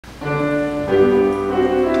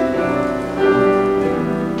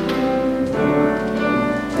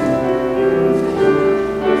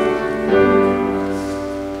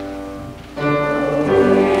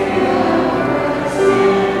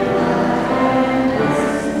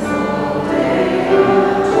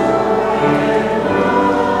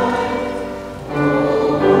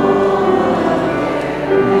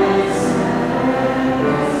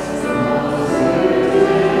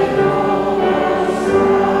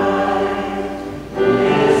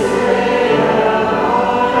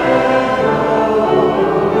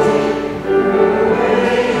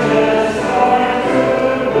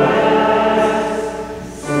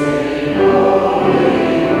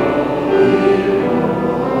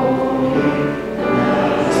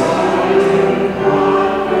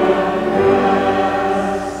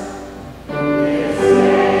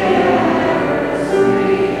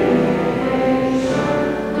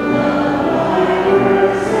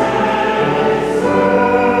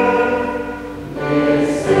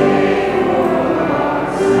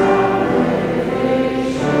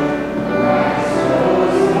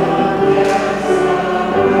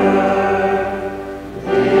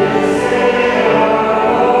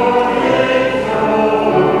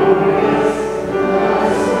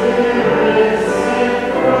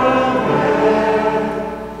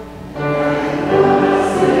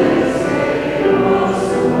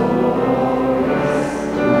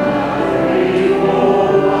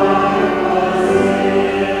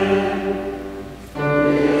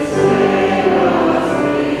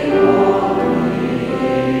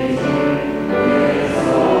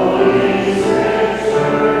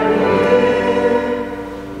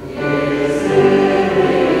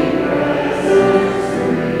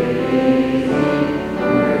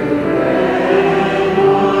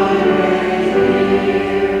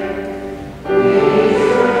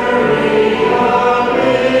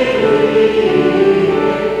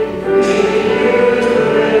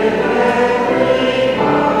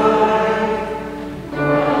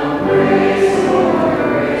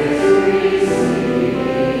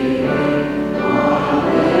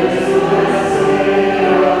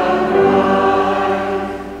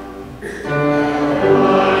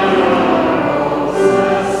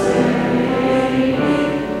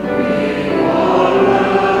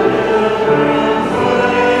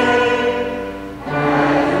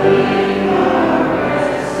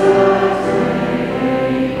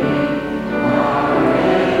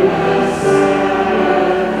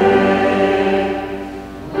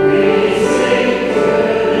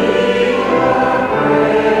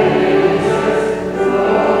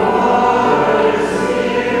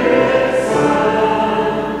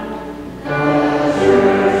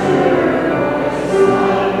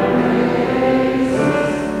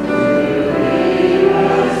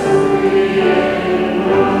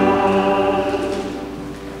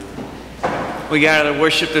We gather to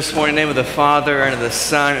worship this morning in the name of the Father, and of the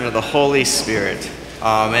Son, and of the Holy Spirit.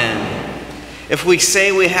 Amen. If we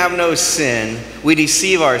say we have no sin, we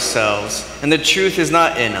deceive ourselves, and the truth is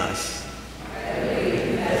not in us.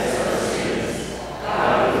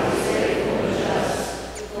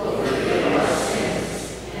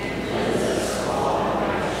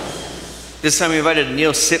 This time we invited to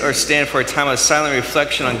kneel, sit, or stand for a time of silent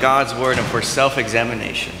reflection on God's Word and for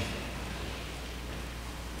self-examination.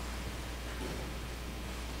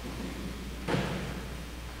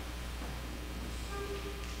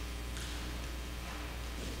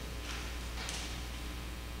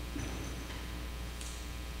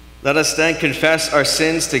 Let us then confess our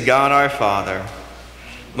sins to God our Father.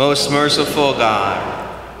 Most merciful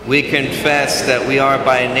God, we confess that we are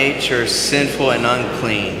by nature sinful and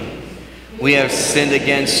unclean. We have sinned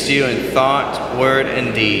against you in thought, word,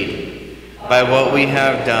 and deed, by what we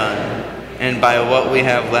have done and by what we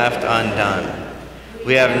have left undone.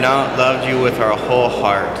 We have not loved you with our whole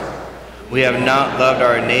heart. We have not loved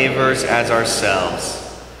our neighbors as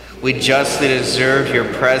ourselves. We justly deserve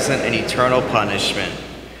your present and eternal punishment.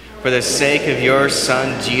 For the sake of your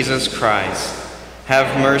Son, Jesus Christ,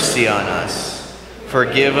 have mercy on us.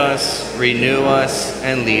 Forgive us, renew us,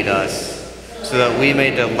 and lead us, so that we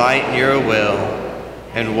may delight in your will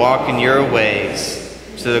and walk in your ways,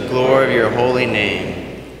 to the glory of your holy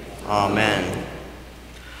name. Amen.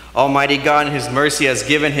 Almighty God in his mercy has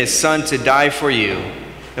given his Son to die for you,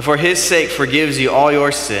 and for his sake forgives you all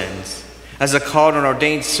your sins. As a called and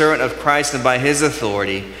ordained servant of Christ and by his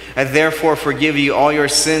authority, I therefore forgive you all your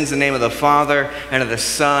sins in the name of the Father, and of the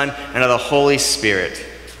Son, and of the Holy Spirit.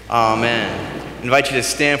 Amen. I invite you to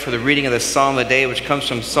stand for the reading of the Psalm of the day, which comes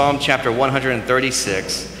from Psalm chapter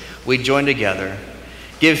 136. We join together.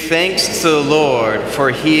 Give thanks to the Lord, for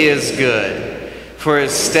he is good, for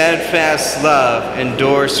his steadfast love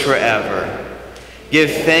endures forever. Give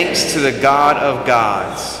thanks to the God of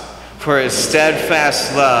gods, for his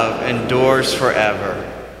steadfast love endures forever.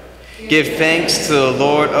 Give thanks to the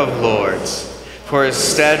Lord of lords, for his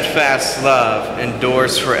steadfast love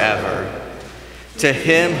endures forever. To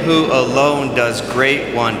him who alone does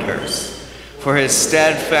great wonders, for his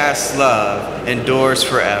steadfast love endures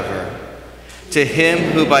forever. To him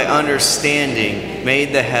who by understanding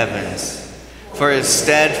made the heavens, for his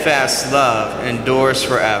steadfast love endures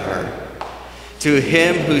forever. To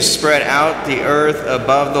him who spread out the earth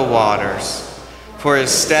above the waters, for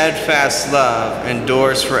his steadfast love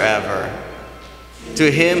endures forever.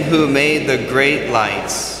 To him who made the great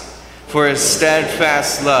lights, for his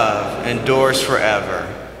steadfast love endures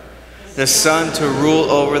forever. The sun to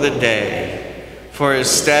rule over the day, for his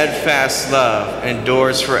steadfast love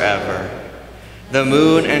endures forever. The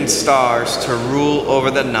moon and stars to rule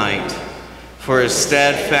over the night, for his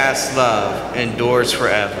steadfast love endures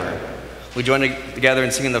forever. We join together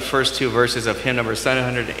in singing the first two verses of hymn number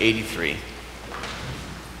 783.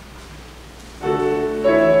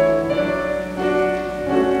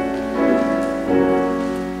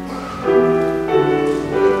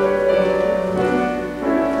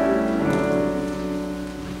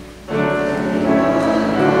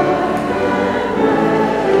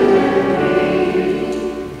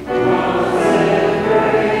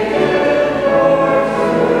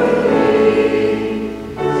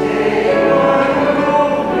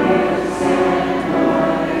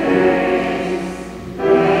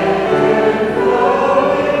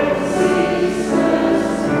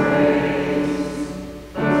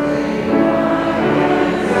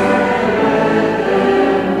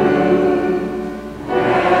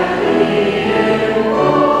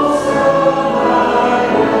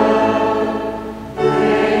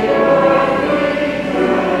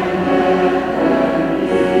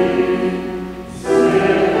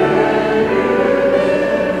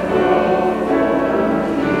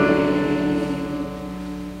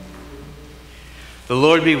 The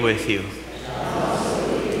Lord be with you.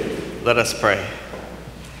 Let us pray.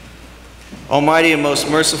 Almighty and most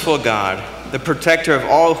merciful God, the protector of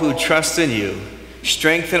all who trust in you,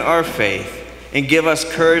 strengthen our faith and give us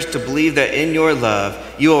courage to believe that in your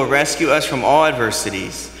love you will rescue us from all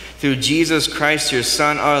adversities. Through Jesus Christ, your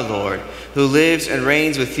Son, our Lord, who lives and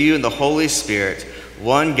reigns with you in the Holy Spirit,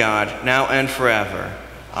 one God, now and forever.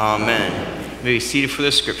 Amen. You may be seated for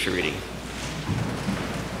the scripture reading.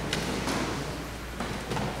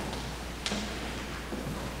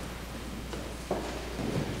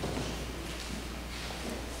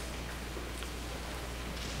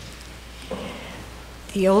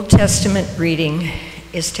 The Old Testament reading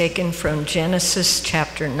is taken from Genesis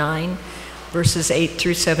chapter 9, verses 8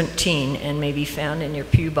 through 17, and may be found in your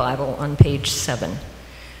Pew Bible on page 7.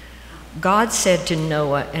 God said to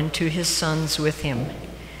Noah and to his sons with him,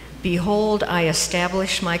 "Behold, I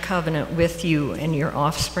establish my covenant with you and your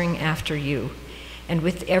offspring after you, and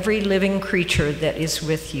with every living creature that is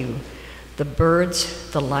with you, the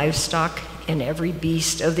birds, the livestock, and every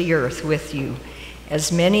beast of the earth with you,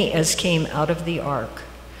 as many as came out of the ark.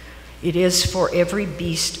 It is for every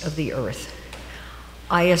beast of the earth.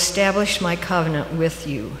 I establish my covenant with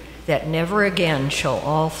you, that never again shall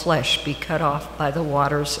all flesh be cut off by the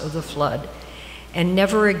waters of the flood, and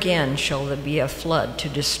never again shall there be a flood to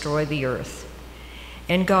destroy the earth."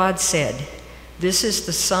 And God said, "This is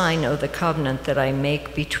the sign of the covenant that I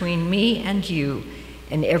make between me and you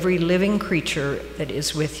and every living creature that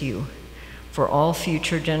is with you, for all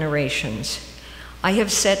future generations. I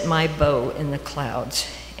have set my bow in the clouds,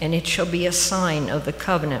 and it shall be a sign of the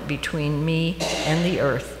covenant between me and the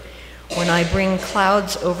earth, when I bring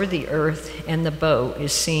clouds over the earth and the bow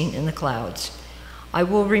is seen in the clouds. I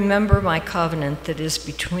will remember my covenant that is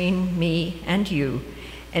between me and you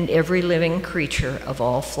and every living creature of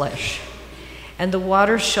all flesh. And the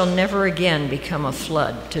waters shall never again become a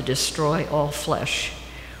flood to destroy all flesh.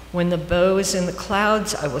 When the bow is in the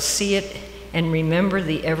clouds, I will see it and remember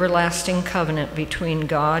the everlasting covenant between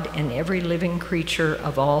God and every living creature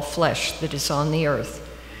of all flesh that is on the earth."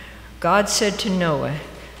 God said to Noah,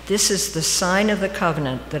 "This is the sign of the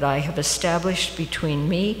covenant that I have established between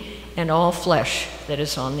me and all flesh that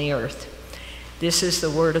is on the earth." This is the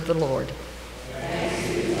word of the Lord. Thanks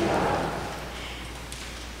be to God.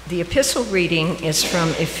 The epistle reading is from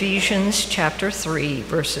Ephesians chapter 3,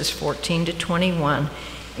 verses 14 to 21,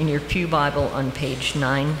 in your Pew Bible on page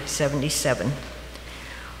 977.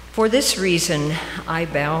 "For this reason I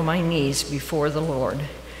bow my knees before the Lord,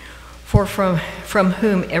 for from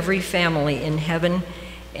whom every family in heaven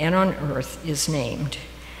and on earth is named,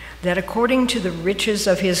 that according to the riches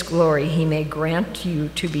of his glory he may grant you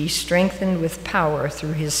to be strengthened with power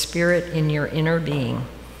through his Spirit in your inner being,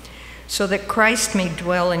 so that Christ may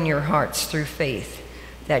dwell in your hearts through faith,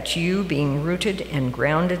 that you, being rooted and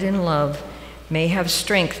grounded in love, may have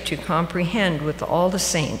strength to comprehend with all the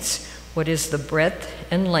saints what is the breadth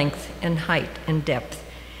and length and height and depth,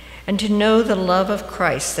 and to know the love of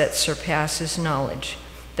Christ that surpasses knowledge,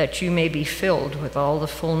 that you may be filled with all the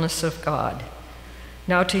fullness of God.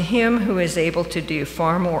 Now to him who is able to do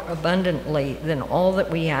far more abundantly than all that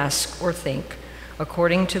we ask or think,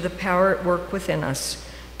 according to the power at work within us,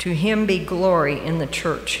 to him be glory in the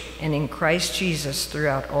church and in Christ Jesus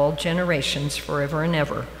throughout all generations, forever and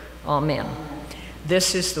ever. Amen."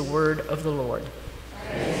 This is the word of the Lord.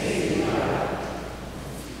 Thanks be to God.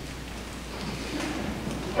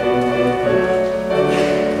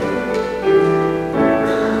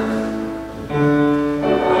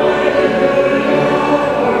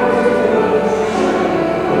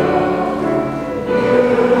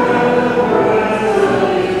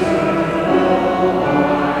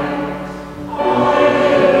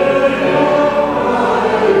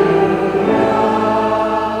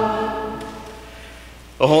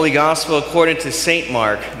 The Holy Gospel according to St.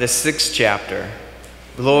 Mark, the 6th chapter.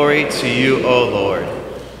 Glory to you, O Lord.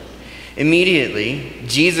 Immediately,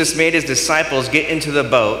 Jesus made his disciples get into the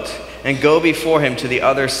boat and go before him to the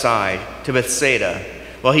other side, to Bethsaida,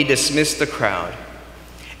 while he dismissed the crowd.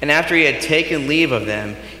 And after he had taken leave of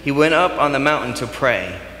them, he went up on the mountain to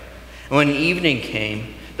pray. And when evening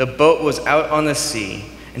came, the boat was out on the sea,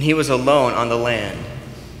 and he was alone on the land.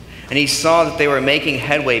 And he saw that they were making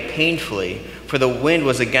headway painfully, for the wind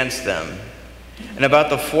was against them. And about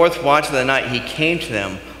the 4th watch of the night he came to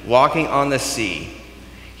them, walking on the sea.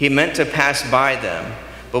 He meant to pass by them,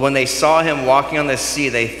 but when they saw him walking on the sea,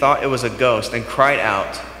 they thought it was a ghost and cried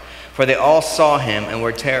out, for they all saw him and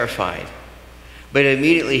were terrified. But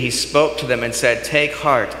immediately he spoke to them and said, "Take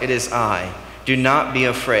heart, it is I. Do not be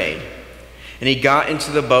afraid." And he got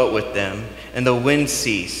into the boat with them, and the wind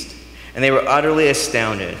ceased, and they were utterly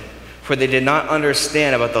astounded, for they did not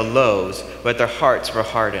understand about the loaves, but their hearts were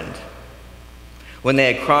hardened. When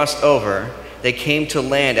they had crossed over, they came to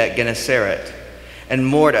land at Gennesaret and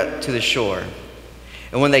moored to the shore.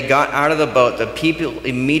 And when they got out of the boat, the people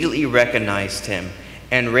immediately recognized him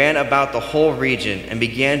and ran about the whole region and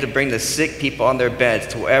began to bring the sick people on their beds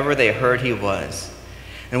to wherever they heard he was.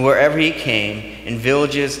 And wherever he came, in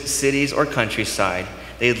villages, cities, or countryside,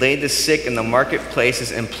 they laid the sick in the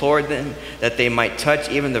marketplaces and implored them that they might touch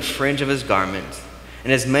even the fringe of his garment.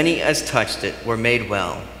 And as many as touched it were made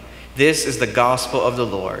well. This is the gospel of the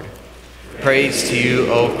Lord. Praise to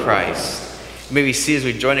you, O Christ. You may be seated as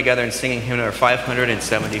we join together in singing hymn number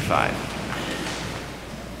 575.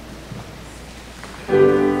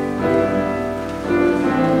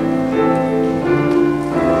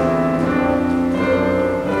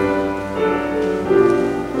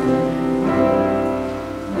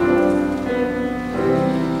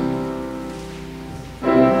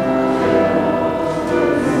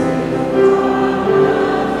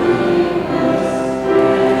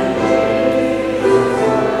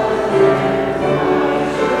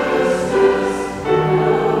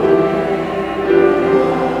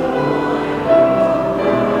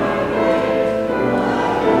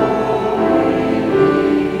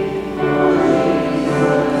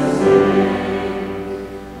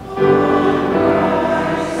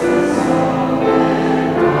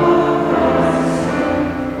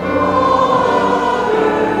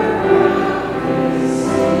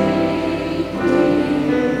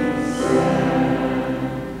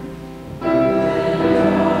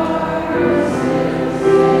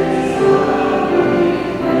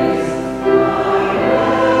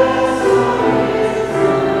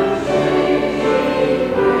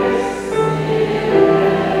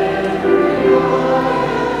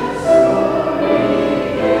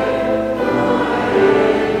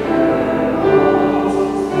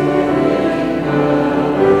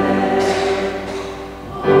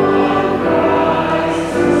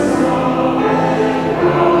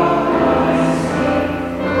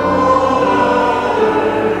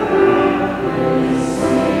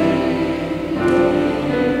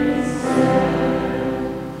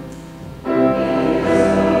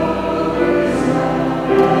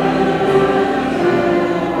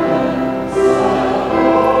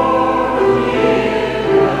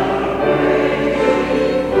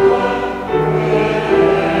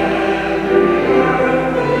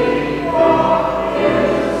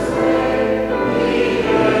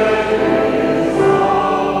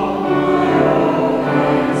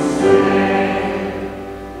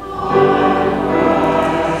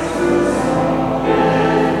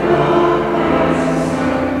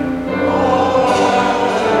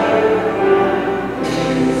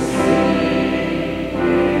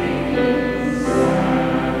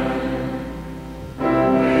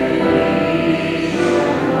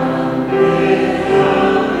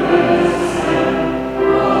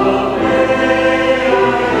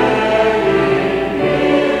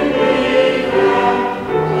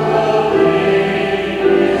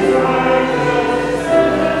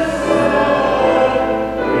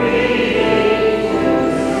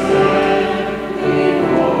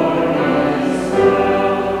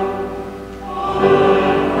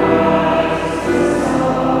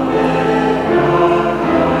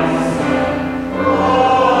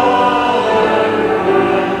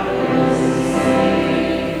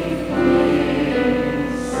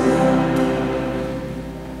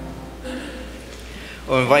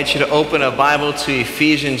 I invite you to open a Bible to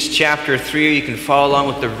Ephesians chapter 3. You can follow along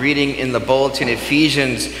with the reading in the bulletin.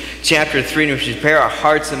 Ephesians chapter 3, and we prepare our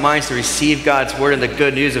hearts and minds to receive God's word and the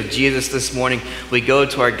good news of Jesus this morning. We go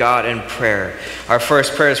to our God in prayer. Our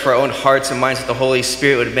first prayer is for our own hearts and minds that the Holy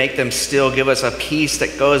Spirit would make them still, give us a peace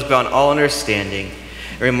that goes beyond all understanding.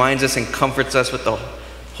 It reminds us and comforts us with the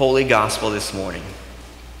holy gospel this morning.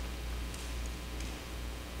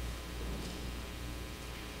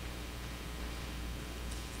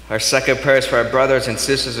 Our second prayer is for our brothers and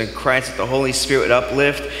sisters in Christ that the Holy Spirit would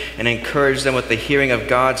uplift and encourage them with the hearing of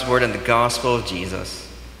God's word and the gospel of Jesus.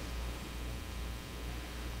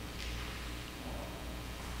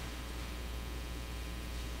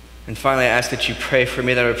 And finally, I ask that you pray for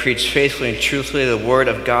me that I would preach faithfully and truthfully the word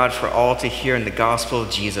of God for all to hear and the gospel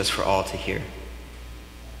of Jesus for all to hear.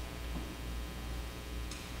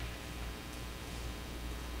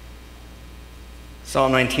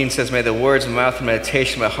 Psalm 19 says, "May the words of my mouth and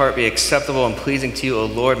meditation of my heart be acceptable and pleasing to you, O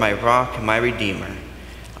Lord, my rock and my redeemer."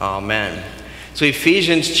 Amen. So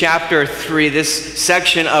Ephesians chapter 3, this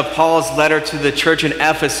section of Paul's letter to the church in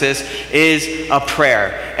Ephesus is a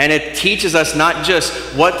prayer. And it teaches us not just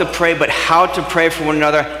what to pray, but how to pray for one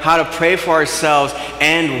another, how to pray for ourselves,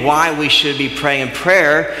 and why we should be praying. And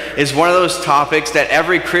prayer is one of those topics that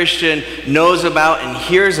every Christian knows about and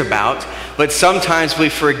hears about, but sometimes we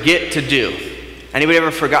forget to do. Anybody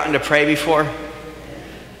ever forgotten to pray before?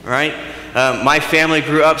 Right? My family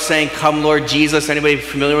grew up saying, "Come Lord Jesus." Anybody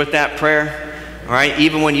familiar with that prayer? All right,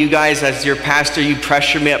 even when you guys, as your pastor, you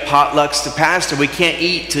pressure me at potlucks to pastor, we can't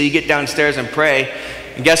eat till you get downstairs and pray.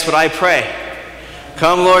 And guess what I pray?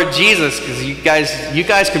 "Come Lord Jesus," because you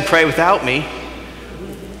guys can pray without me.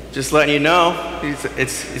 Just letting you know,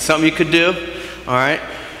 it's something you could do. All right.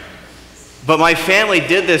 But my family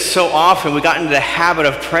did this so often, we got into the habit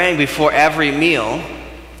of praying before every meal,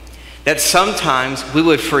 that sometimes we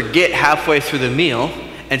would forget halfway through the meal,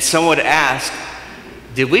 and someone would ask,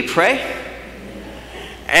 "Did we pray?"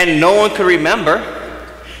 And no one could remember.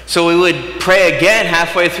 So we would pray again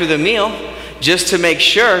halfway through the meal just to make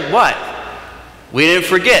sure what? We didn't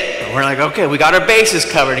forget. We're like, okay, we got our bases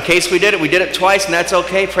covered. In case we did it twice, and that's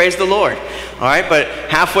okay. Praise the Lord. All right, but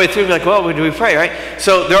halfway through, we're like, well, do we pray, right?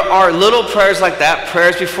 So there are little prayers like that,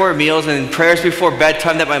 prayers before meals and prayers before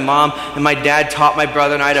bedtime that my mom and my dad taught my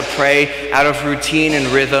brother and I to pray out of routine and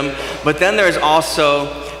rhythm. But then there's also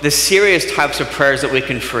the serious types of prayers that we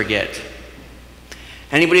can forget.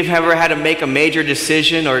 Anybody have ever had to make a major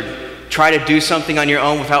decision or try to do something on your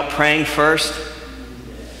own without praying first?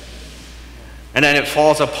 And then it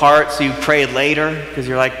falls apart, so you pray later because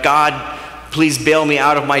you're like, "God, please bail me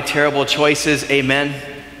out of my terrible choices. Amen."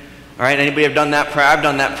 All right, anybody have done that prayer? I've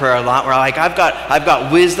done that prayer a lot where like, I've got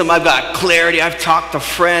wisdom, I've got clarity, I've talked to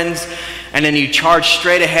friends, and then you charge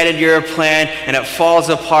straight ahead into your plan and it falls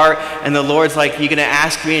apart and the Lord's like, "You gonna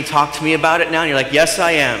ask me and talk to me about it now?" And you're like, "Yes,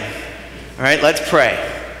 I am." All right, let's pray.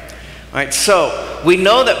 All right, so we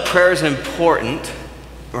know that prayer is important,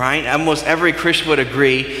 right? Almost every Christian would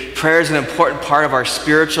agree. Prayer is an important part of our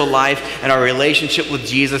spiritual life and our relationship with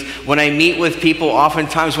Jesus. When I meet with people,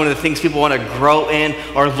 oftentimes one of the things people want to grow in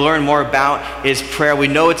or learn more about is prayer. We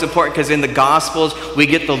know it's important because in the Gospels, we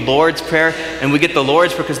get the Lord's Prayer, and we get the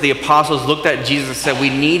Lord's Prayer because the apostles looked at Jesus and said, "We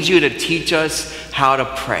need you to teach us how to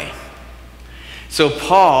pray." So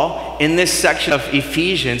Paul, in this section of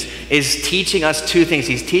Ephesians, is teaching us two things.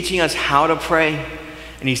 He's teaching us how to pray,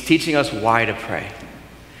 and he's teaching us why to pray.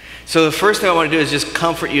 So the first thing I want to do is just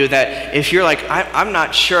comfort you that if you're like, I'm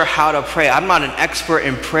not sure how to pray, I'm not an expert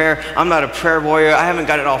in prayer, I'm not a prayer warrior, I haven't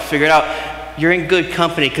got it all figured out, you're in good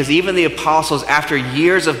company, because even the apostles, after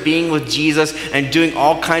years of being with Jesus and doing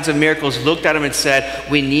all kinds of miracles, looked at him and said,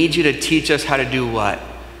 "We need you to teach us how to do what?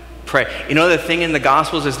 Pray." You know, the thing in the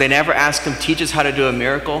Gospels is they never ask him, "Teach us how to do a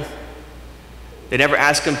miracle." They never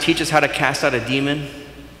ask him, "Teach us how to cast out a demon."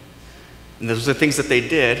 And those are the things that they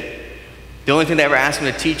did. The only thing they ever asked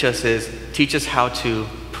him to teach us is, "Teach us how to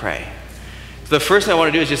pray." So the first thing I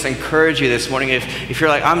want to do is just encourage you this morning. If you're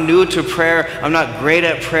like, "I'm new to prayer, I'm not great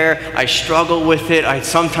at prayer, I struggle with it,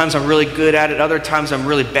 sometimes I'm really good at it, other times I'm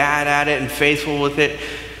really bad at it and faithful with it,"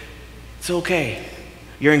 it's okay.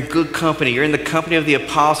 You're in good company. You're in the company of the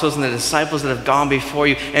apostles and the disciples that have gone before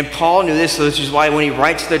you. And Paul knew this, so this is why when he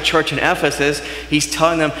writes to the church in Ephesus, he's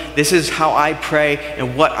telling them, "This is how I pray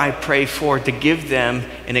and what I pray for," to give them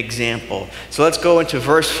an example. So let's go into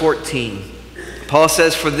verse 14. Paul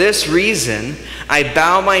says, "For this reason, I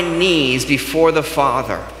bow my knees before the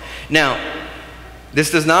Father." Now,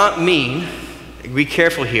 this does not mean, be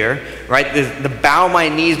careful here, right? The bow my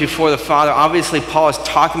knees before the Father. Obviously, Paul is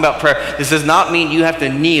talking about prayer. This does not mean you have to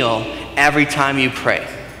kneel every time you pray. All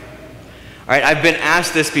right, I've been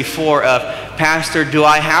asked this before of, "Pastor, do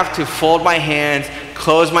I have to fold my hands,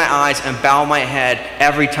 close my eyes, and bow my head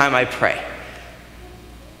every time I pray?"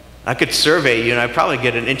 I could survey you and I'd probably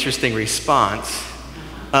get an interesting response.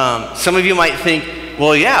 Some of you might think,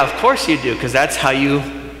 "Well, yeah, of course you do, because that's how you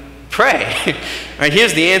pray." Right,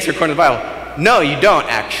 here's the answer according to the Bible. No, you don't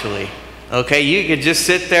actually. Okay, you could just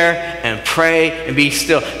sit there and pray and be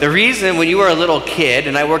still. The reason when you were a little kid,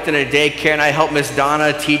 and I worked in a daycare and I helped Miss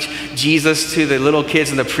Donna teach Jesus to the little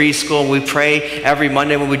kids in the preschool, and we pray every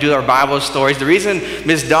Monday when we do our Bible stories. The reason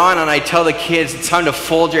Miss Donna and I tell the kids it's time to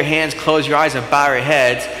fold your hands, close your eyes, and bow your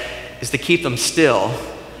heads is to keep them still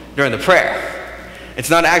during the prayer. It's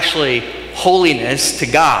not actually holiness to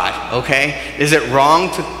God, okay? Is it wrong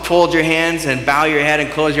to fold your hands and bow your head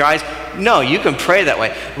and close your eyes? No, you can pray that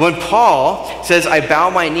way. When Paul says, "I bow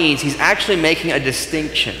my knees," he's actually making a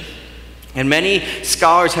distinction. And many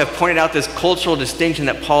scholars have pointed out this cultural distinction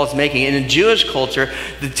that Paul is making. And in Jewish culture,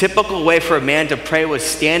 the typical way for a man to pray was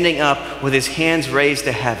standing up with his hands raised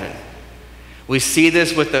to heaven. We see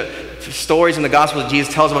this with the stories in the Gospel that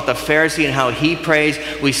Jesus tells about the Pharisee and how he prays.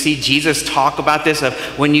 We see Jesus talk about this of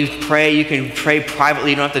when you pray, you can pray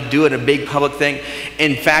privately. You don't have to do it in a big public thing.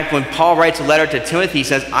 In fact, when Paul writes a letter to Timothy, he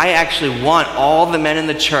says, "I actually want all the men in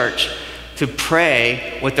the church to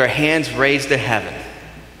pray with their hands raised to heaven."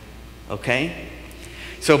 Okay?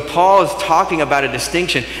 So Paul is talking about a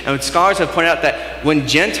distinction. And scholars have pointed out that when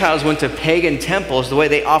Gentiles went to pagan temples, the way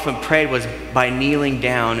they often prayed was by kneeling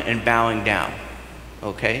down and bowing down.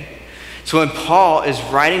 Okay? So when Paul is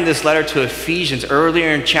writing this letter to Ephesians earlier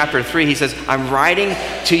in chapter 3, he says, I'm writing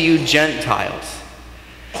to you Gentiles.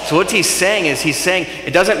 So what he's saying is,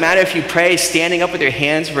 it doesn't matter if you pray standing up with your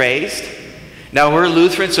hands raised. Now we're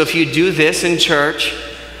Lutheran, so if you do this in church,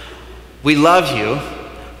 we love you.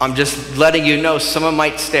 I'm just letting you know someone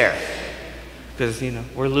might stare. Because,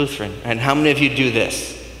 we're Lutheran. And how many of you do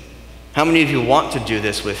this? How many of you want to do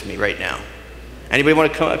this with me right now? Anybody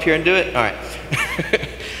want to come up here and do it? All right.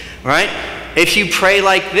 Right? If you pray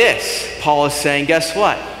like this, Paul is saying, guess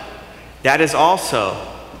what? That is also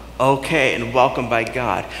okay and welcomed by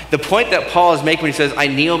God. The point that Paul is making when he says, I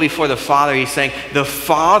kneel before the Father, he's saying the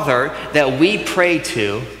Father that we pray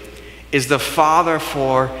to is the Father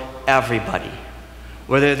for everybody,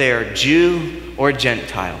 whether they are Jew or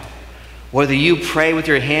Gentile. Whether you pray with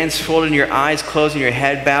your hands folded and your eyes closed and your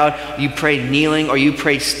head bowed, you pray kneeling, or you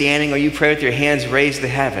pray standing, or you pray with your hands raised to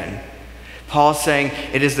heaven, Paul's saying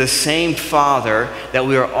it is the same Father that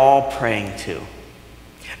we are all praying to.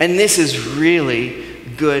 And this is really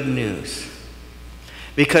good news.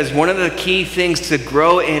 Because one of the key things to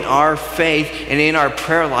grow in our faith and in our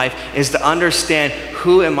prayer life is to understand,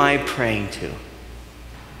 who am I praying to?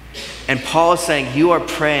 And Paul is saying you are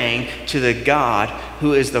praying to the God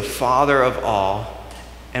who is the Father of all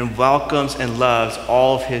and welcomes and loves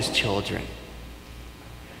all of his children.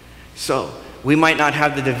 So, we might not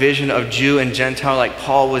have the division of Jew and Gentile like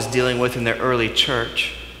Paul was dealing with in the early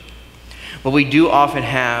church. But we do often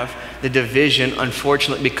have the division,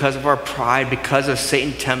 unfortunately, because of our pride, because of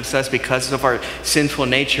Satan tempts us, because of our sinful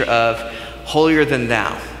nature of holier than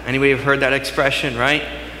thou. Anybody have heard that expression, right?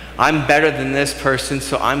 I'm better than this person,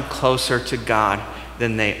 so I'm closer to God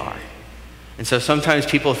than they are. And so sometimes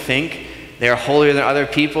people think they are holier than other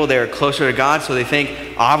people, they are closer to God, so they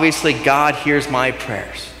think, obviously God hears my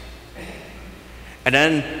prayers. And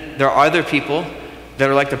then there are other people that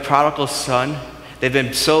are like the prodigal son. They've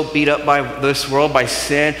been so beat up by this world, by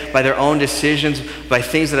sin, by their own decisions, by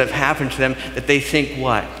things that have happened to them, that they think,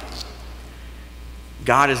 what?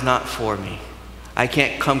 God is not for me. I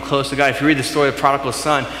can't come close to God. If you read the story of the prodigal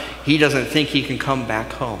son, he doesn't think he can come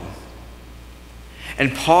back home.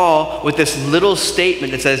 And Paul, with this little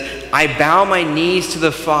statement that says, I bow my knees to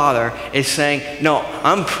the Father, is saying, no,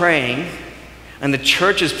 I'm praying, and the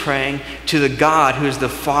church is praying to the God who is the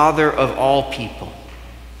Father of all people.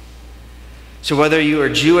 So whether you are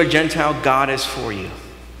Jew or Gentile, God is for you,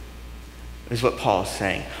 is what Paul is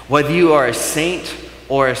saying. Whether you are a saint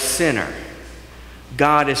or a sinner,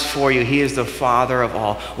 God is for you. He is the Father of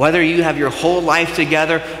all. Whether you have your whole life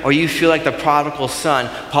together or you feel like the prodigal son,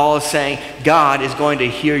 Paul is saying God is going to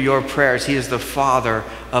hear your prayers. He is the Father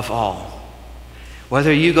of all.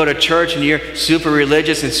 Whether you go to church and you're super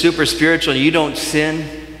religious and super spiritual and you don't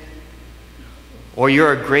sin, or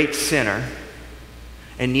you're a great sinner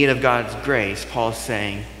in need of God's grace, Paul's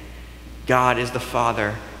saying God is the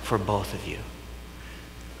Father for both of you.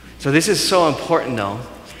 So this is so important, though,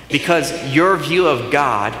 because your view of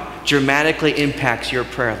God dramatically impacts your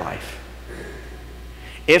prayer life.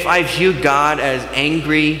 If I view God as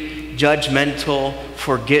angry, judgmental,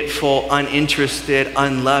 forgetful, uninterested,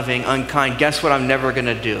 unloving, unkind, guess what I'm never going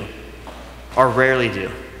to do, or rarely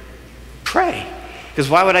do? Pray. Because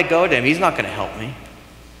why would I go to him? He's not going to help me.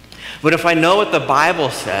 But if I know what the Bible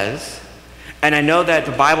says, and I know that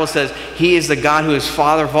the Bible says he is the God who is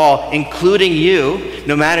Father of all, including you,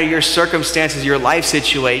 no matter your circumstances, your life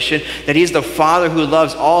situation, that he's the Father who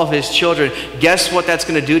loves all of his children, guess what that's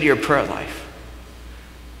going to do to your prayer life?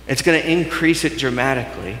 It's going to increase it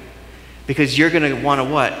dramatically, because you're going to want to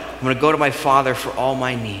what? I'm going to go to my Father for all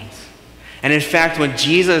my needs. And in fact, when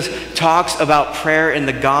Jesus talks about prayer in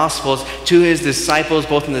the Gospels to his disciples,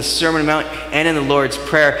 both in the Sermon on the Mount and in the Lord's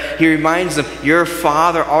Prayer, he reminds them, your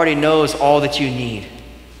Father already knows all that you need.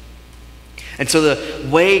 And so the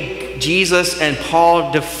way Jesus and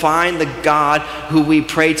Paul define the God who we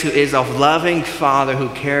pray to is a loving Father who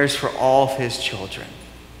cares for all of his children.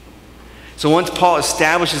 So once Paul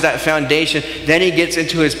establishes that foundation, then he gets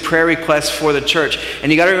into his prayer requests for the church.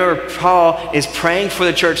 And you got to remember, Paul is praying for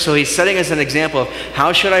the church, so he's setting us an example of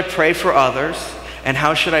how should I pray for others and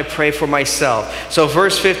how should I pray for myself. So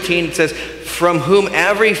verse 15 says, from whom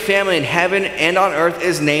every family in heaven and on earth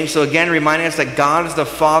is named. So again, reminding us that God is the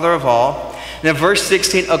Father of all. And then verse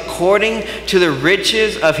 16, according to the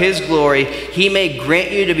riches of his glory, he may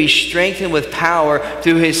grant you to be strengthened with power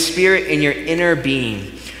through his Spirit in your inner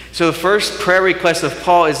being. So the first prayer request of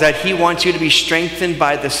Paul is that he wants you to be strengthened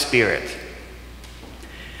by the Spirit.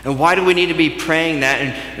 And why do we need to be praying that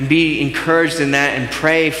and be encouraged in that and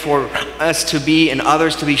pray for us to be and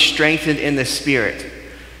others to be strengthened in the Spirit?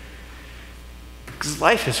 Because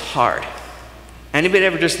life is hard. Anybody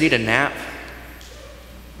ever just need a nap?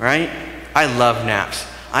 Right? I love naps.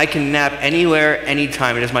 I can nap anywhere,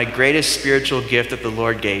 anytime. It is my greatest spiritual gift that the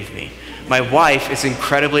Lord gave me. My wife is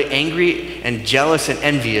incredibly angry and jealous and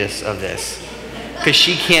envious of this because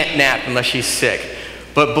she can't nap unless she's sick.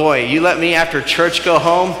 But boy, you let me after church go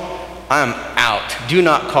home, I'm out. Do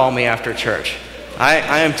not call me after church.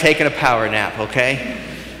 I am taking a power nap, okay?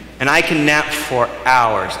 And I can nap for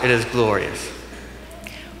hours. It is glorious.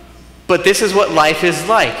 But this is what life is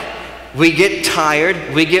like. We get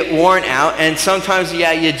tired, we get worn out, and sometimes,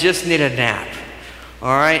 you just need a nap, all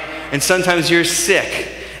right? And sometimes you're sick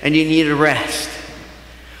and you need a rest.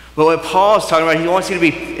 But what Paul is talking about, he wants you to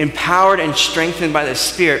be empowered and strengthened by the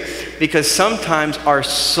Spirit, because sometimes our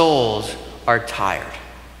souls are tired.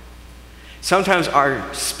 Sometimes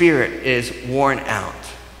our spirit is worn out.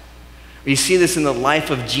 You see this in the life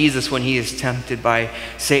of Jesus when he is tempted by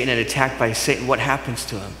Satan and attacked by Satan. What happens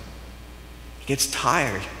to him? He gets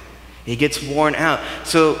tired. He gets worn out.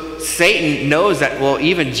 So Satan knows that,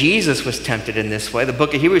 even Jesus was tempted in this way. The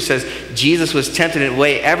book of Hebrews says Jesus was tempted in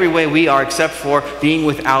every way we are except for being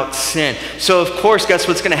without sin. So of course, guess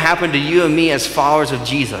what's going to happen to you and me as followers of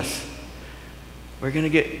Jesus? We're going to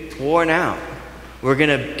get worn out. We're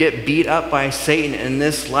going to get beat up by Satan in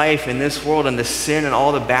this life, in this world, and the sin and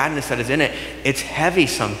all the badness that is in it. It's heavy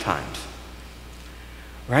sometimes.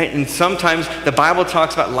 Right? And sometimes the Bible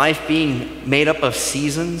talks about life being made up of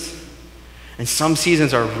seasons. And some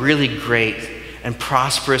seasons are really great and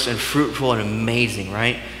prosperous and fruitful and amazing,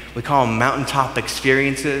 right? We call them mountaintop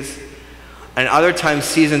experiences. And other times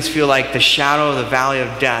seasons feel like the shadow of the valley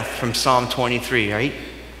of death from Psalm 23, right?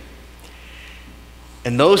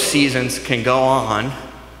 And those seasons can go on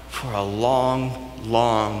for a long,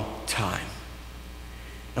 long time.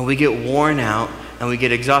 And we get worn out and we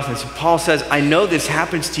get exhausted. So Paul says, I know this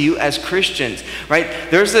happens to you as Christians, right?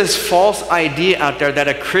 There's this false idea out there that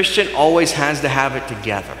a Christian always has to have it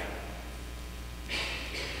together.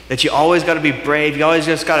 That you always got to be brave, you always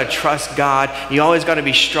just got to trust God, you always got to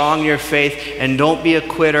be strong in your faith, and don't be a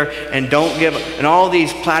quitter, and don't give up, and all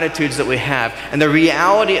these platitudes that we have. And the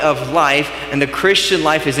reality of life and the Christian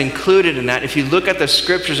life is included in that. If you look at the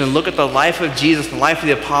scriptures and look at the life of Jesus, the life of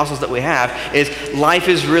the apostles that we have, is life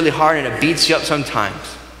is really hard and it beats you up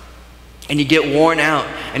sometimes. And you get worn out,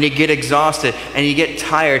 and you get exhausted, and you get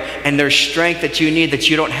tired, and there's strength that you need that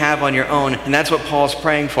you don't have on your own. And that's what Paul's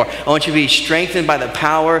praying for. I want you to be strengthened by the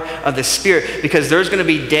power of the Spirit, because there's going to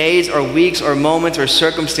be days or weeks or moments or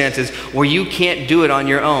circumstances where you can't do it on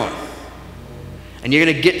your own. And you're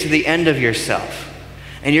going to get to the end of yourself,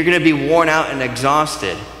 and you're going to be worn out and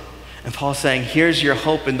exhausted. And Paul's saying, here's your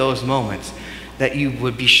hope in those moments. That you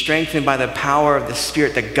would be strengthened by the power of the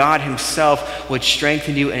Spirit, that God himself would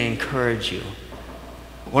strengthen you and encourage you.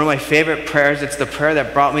 One of my favorite prayers, it's the prayer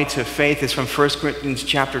that brought me to faith, is from 1 Corinthians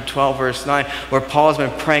chapter 12, verse 9, where Paul has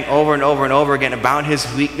been praying over and over and over again about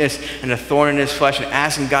his weakness and a thorn in his flesh and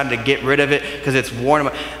asking God to get rid of it because it's worn him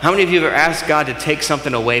out. How many of you have ever asked God to take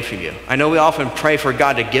something away from you? I know we often pray for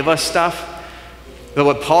God to give us stuff, but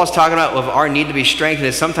what Paul's talking about with our need to be strengthened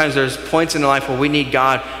is sometimes there's points in life where we need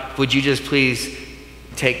God. Would you just please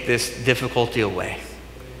take this difficulty away?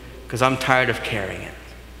 Because I'm tired of carrying it.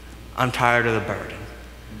 I'm tired of the burden.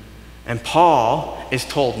 And Paul is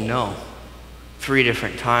told no 3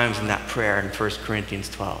 different times in that prayer in 1 Corinthians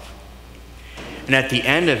 12. And at the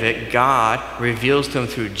end of it, God reveals to him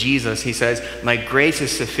through Jesus, he says, my grace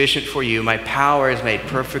is sufficient for you. My power is made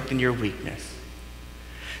perfect in your weakness.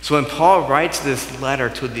 So when Paul writes this letter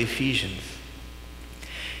to the Ephesians,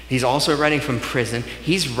 he's also writing from prison.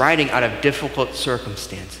 He's writing out of difficult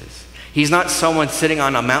circumstances. He's not someone sitting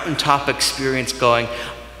on a mountaintop experience going,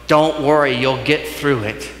 don't worry, you'll get through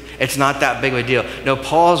it. It's not that big of a deal. No,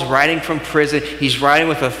 Paul's writing from prison. He's writing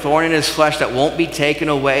with a thorn in his flesh that won't be taken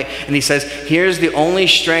away. And he says, here's the only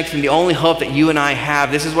strength and the only hope that you and I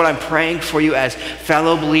have. This is what I'm praying for you as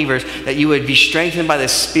fellow believers, that you would be strengthened by the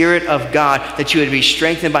Spirit of God, that you would be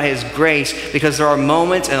strengthened by his grace, because there are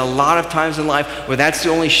moments and a lot of times in life where that's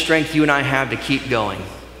the only strength you and I have to keep going.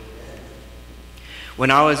 When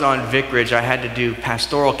I was on vicarage, I had to do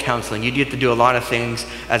pastoral counseling. You get to do a lot of things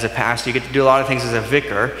as a pastor. You get to do a lot of things as a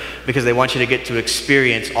vicar because they want you to get to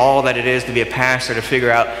experience all that it is to be a pastor, to figure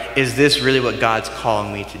out, is this really what God's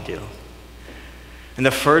calling me to do? And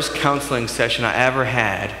the first counseling session I ever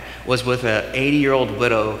had was with an 80-year-old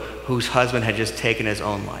widow whose husband had just taken his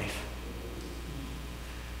own life.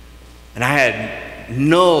 And I had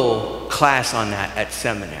no class on that at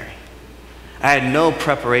seminary. I had no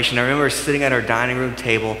preparation. I remember sitting at our dining room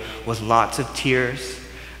table with lots of tears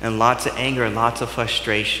and lots of anger and lots of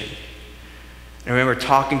frustration. I remember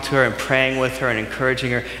talking to her and praying with her and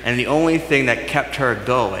encouraging her, and the only thing that kept her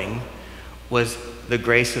going was the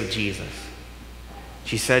grace of Jesus.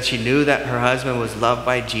 She said she knew that her husband was loved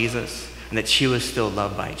by Jesus and that she was still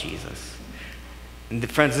loved by Jesus. And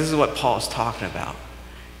friends, this is what Paul's talking about.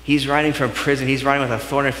 He's writing from prison. He's writing with a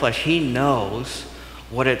thorn in flesh. He knows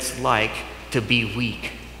what it's like to be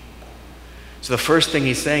weak. So the first thing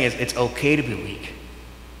he's saying is it's okay to be weak.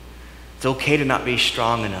 It's okay to not be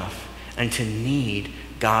strong enough and to need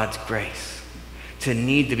God's grace, to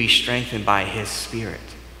need to be strengthened by his Spirit.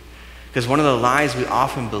 Because one of the lies we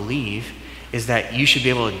often believe is that you should be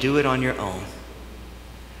able to do it on your own.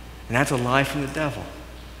 And that's a lie from the devil.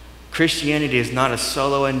 Christianity is not a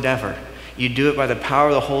solo endeavor. You do it by the power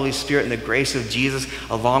of the Holy Spirit and the grace of Jesus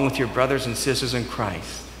along with your brothers and sisters in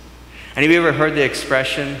Christ. And have you ever heard the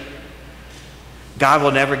expression, God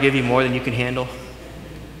will never give you more than you can handle?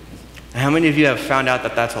 And how many of you have found out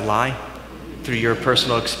that that's a lie through your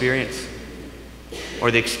personal experience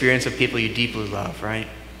or the experience of people you deeply love, right?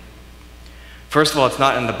 First of all, it's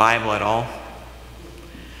not in the Bible at all.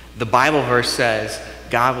 The Bible verse says,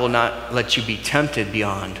 God will not let you be tempted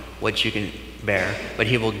beyond what you can bear, but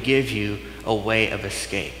he will give you a way of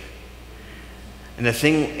escape. And the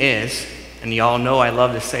thing is, and y'all know I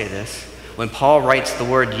love to say this, when Paul writes the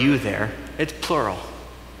word you there, it's plural.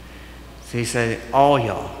 So he said, all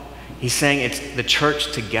y'all. He's saying it's the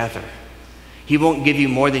church together. He won't give you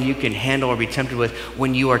more than you can handle or be tempted with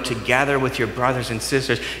when you are together with your brothers and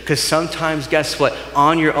sisters. Because sometimes, guess what?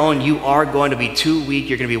 On your own, you are going to be too weak.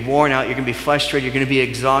 You're going to be worn out. You're going to be frustrated. You're going to be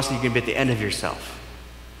exhausted. You're going to be at the end of yourself.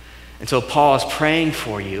 And so Paul is praying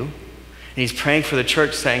for you. And he's praying for the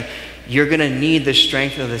church saying, you're going to need the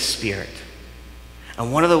strength of the Spirit.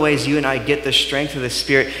 And one of the ways you and I get the strength of the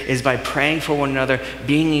Spirit is by praying for one another,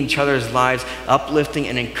 being in each other's lives, uplifting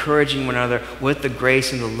and encouraging one another with the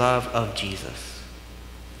grace and the love of Jesus.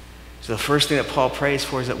 So the first thing that Paul prays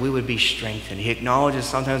for is that we would be strengthened. He acknowledges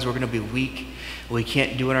sometimes we're going to be weak. We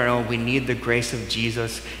can't do it on our own. We need the grace of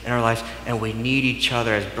Jesus in our lives, and we need each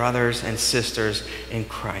other as brothers and sisters in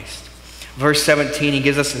Christ. Verse 17, he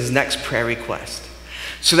gives us his next prayer request.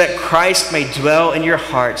 So that Christ may dwell in your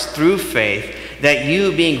hearts through faith, that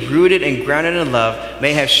you, being rooted and grounded in love,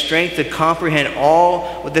 may have strength to comprehend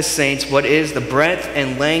all with the saints what is the breadth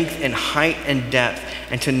and length and height and depth,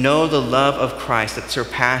 and to know the love of Christ that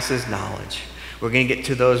surpasses knowledge. We're going to get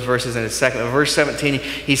to those verses in a second. In verse 17,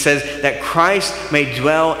 he says that Christ may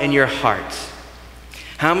dwell in your hearts.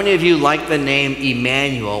 How many of you like the name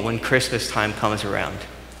Emmanuel when Christmas time comes around?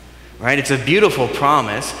 Right? It's a beautiful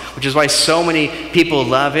promise, which is why so many people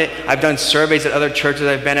love it. I've done surveys at other churches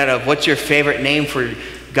I've been at of what's your favorite name for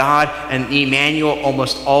God, and Emmanuel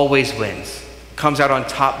almost always wins. Comes out on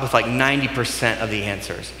top with like 90% of the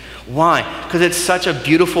answers. Why? Because it's such a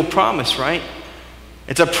beautiful promise, right?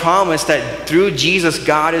 It's a promise that through Jesus,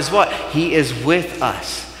 God is what? He is with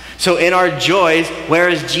us. So in our joys, where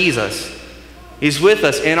is Jesus? He's with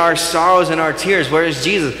us. In our sorrows and our tears, where is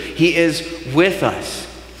Jesus? He is with us.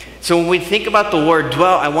 So when we think about the word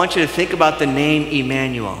dwell, I want you to think about the name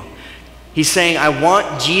Emmanuel. He's saying, I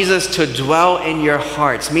want Jesus to dwell in your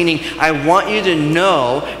hearts, meaning I want you to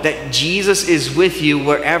know that Jesus is with you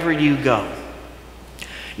wherever you go.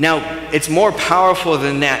 Now, it's more powerful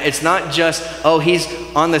than that. It's not just, oh, he's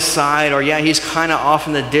on the side, or yeah, he's kind of off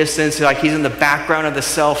in the distance, like he's in the background of the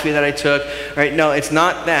selfie that I took, right? No, it's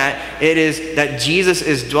not that. It is that Jesus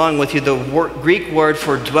is dwelling with you. The Greek word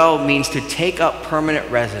for dwell means to take up permanent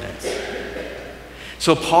residence.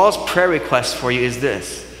 So Paul's prayer request for you is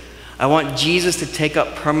this. I want Jesus to take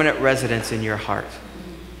up permanent residence in your heart,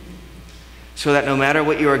 so that no matter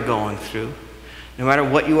what you are going through, no matter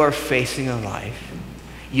what you are facing in life,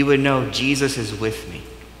 you would know Jesus is with me.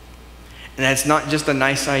 And that's not just a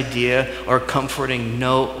nice idea or a comforting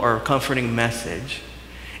note or a comforting message.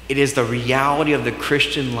 It is the reality of the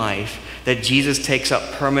Christian life that Jesus takes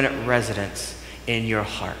up permanent residence in your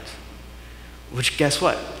heart. Which, guess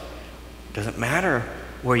what? It doesn't matter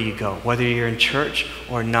where you go, whether you're in church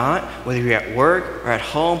or not, whether you're at work or at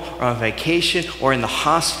home or on vacation or in the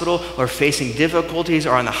hospital or facing difficulties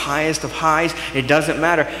or on the highest of highs. It doesn't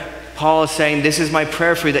matter. Paul is saying, this is my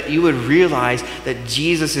prayer for you, that you would realize that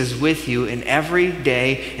Jesus is with you in every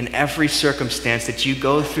day, in every circumstance that you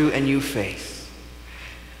go through and you face.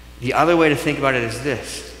 The other way to think about it is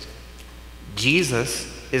this. Jesus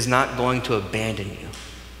is not going to abandon you.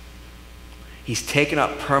 He's taken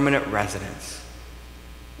up permanent residence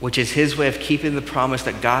which is his way of keeping the promise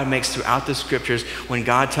that God makes throughout the scriptures when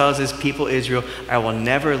God tells his people Israel, I will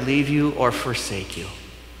never leave you or forsake you.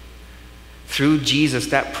 Through Jesus,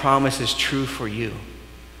 that promise is true for you.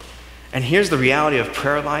 And here's the reality of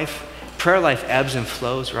prayer life. Prayer life ebbs and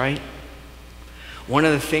flows, right? One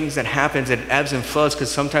of the things that happens, it ebbs and flows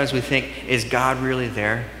because sometimes we think, is God really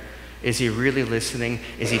there? Is he really listening?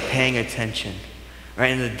 Is he paying attention? Right?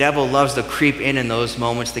 And the devil loves to creep in those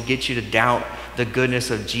moments to get you to doubt the goodness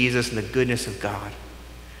of Jesus and the goodness of God.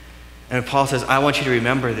 And Paul says, I want you to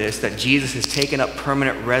remember this, that Jesus has taken up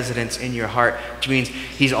permanent residence in your heart, which means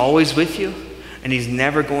he's always with you and he's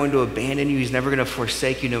never going to abandon you. He's never going to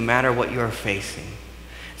forsake you no matter what you're facing.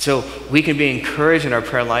 So we can be encouraged in our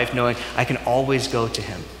prayer life knowing I can always go to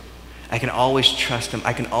him. I can always trust him.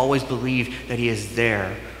 I can always believe that he is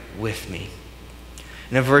there with me.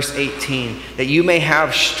 And in verse 18, that you may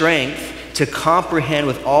have strength to comprehend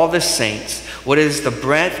with all the saints what is the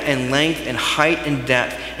breadth and length and height and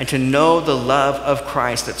depth, and to know the love of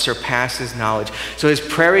Christ that surpasses knowledge. So his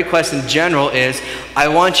prayer request in general is, I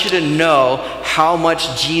want you to know how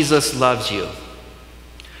much Jesus loves you.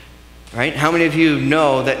 Right? How many of you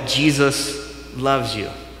know that Jesus loves you?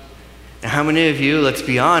 And how many of you, let's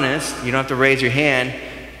be honest, you don't have to raise your hand,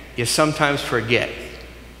 you sometimes forget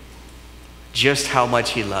just how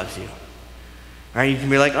much he loves you. Right? You can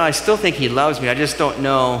be like, oh, I still think he loves me. I just don't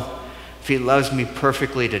know if he loves me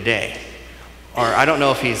perfectly today. Or I don't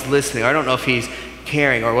know if he's listening. Or I don't know if he's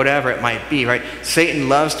caring or whatever it might be, right? Satan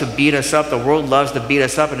loves to beat us up. The world loves to beat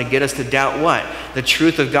us up and to get us to doubt what? The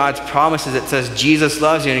truth of God's promises. It says Jesus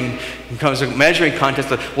loves you, and it becomes a measuring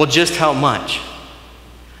contest of, well, just how much?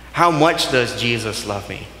 How much does Jesus love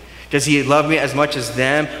me? Does he love me as much as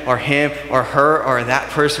them or him or her or that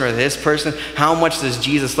person or this person? How much does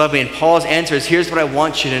Jesus love me? And Paul's answer is, here's what I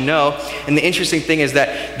want you to know. And the interesting thing is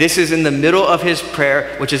that this is in the middle of his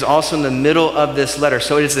prayer, which is also in the middle of this letter.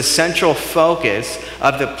 So it is the central focus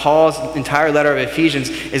of Paul's entire letter of Ephesians,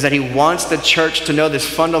 is that he wants the church to know this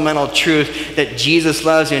fundamental truth that Jesus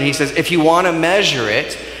loves you. And he says, if you want to measure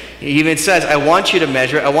it, he even says, I want you to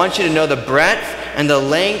measure it. I want you to know the breadth and the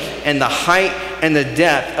length and the height and the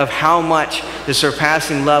depth of how much the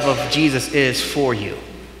surpassing love of Jesus is for you.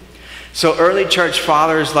 So early church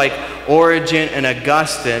fathers like Origen and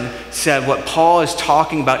Augustine said what Paul is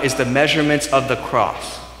talking about is the measurements of the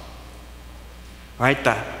cross. Right?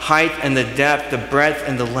 The height and the depth, the breadth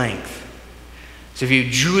and the length. So if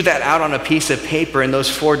you drew that out on a piece of paper in those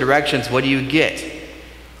four directions, what do you get?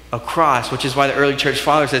 A cross, which is why the early church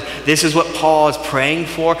father says, this is what Paul is praying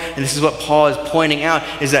for, and this is what Paul is pointing out,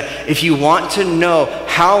 is that if you want to know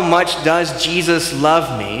how much does Jesus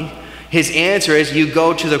love me, his answer is you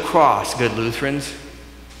go to the cross, good Lutherans.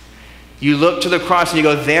 You look to the cross and you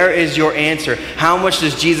go, there is your answer. How much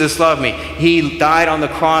does Jesus love me? He died on the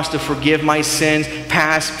cross to forgive my sins,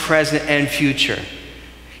 past, present, and future.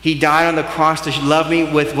 He died on the cross to love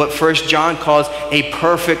me with what 1 John calls a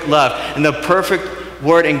perfect love. And the perfect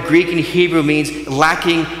word in Greek and Hebrew means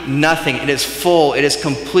lacking nothing. It is full. It is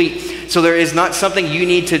complete. So there is not something you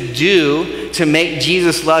need to do to make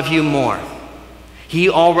Jesus love you more. He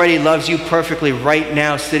already loves you perfectly right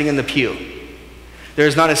now sitting in the pew. There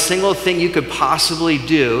is not a single thing you could possibly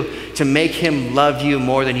do to make him love you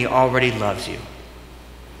more than he already loves you.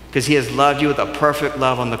 Because he has loved you with a perfect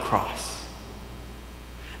love on the cross.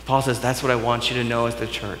 Paul says, that's what I want you to know as the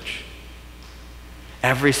church.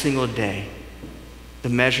 Every single day, the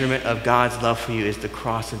measurement of God's love for you is the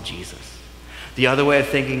cross of Jesus. The other way of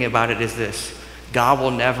thinking about it is this: God will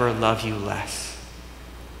never love you less.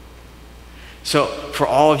 So for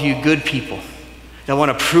all of you good people that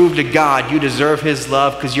want to prove to God you deserve his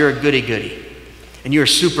love because you're a goody-goody and you're a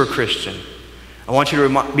super Christian, I want you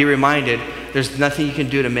to be reminded there's nothing you can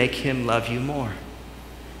do to make him love you more.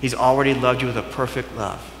 He's already loved you with a perfect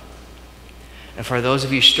love. And for those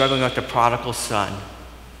of you struggling like the prodigal son,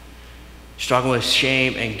 struggling with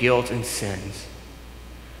shame and guilt and sins,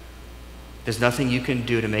 there's nothing you can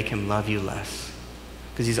do to make him love you less,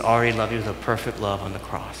 because he's already loved you with a perfect love on the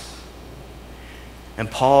cross. And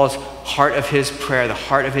Paul's heart of his prayer, the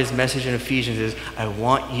heart of his message in Ephesians is, I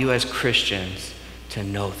want you as Christians to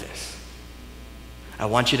know this. I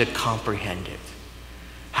want you to comprehend it.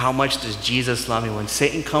 How much does Jesus love me? When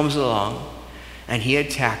Satan comes along and he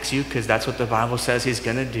attacks you, because that's what the Bible says he's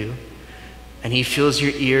going to do, and he fills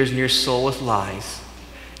your ears and your soul with lies.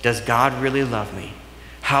 Does God really love me?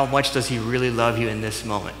 How much does he really love you in this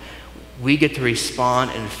moment? We get to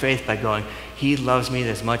respond in faith by going, he loves me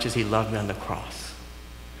as much as he loved me on the cross,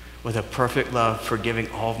 with a perfect love,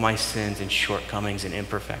 forgiving all of my sins and shortcomings and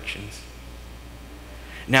imperfections.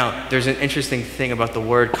 Now, there's an interesting thing about the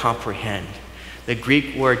word comprehend. The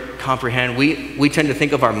Greek word comprehend, we tend to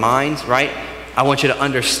think of our minds, right? I want you to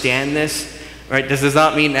understand this, right? This does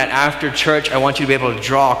not mean that after church, I want you to be able to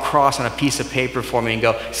draw a cross on a piece of paper for me and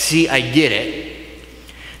go, see, I get it.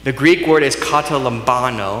 The Greek word is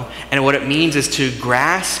katalambano, and what it means is to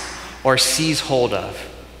grasp or seize hold of.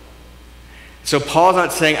 So Paul's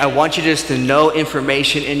not saying, I want you just to know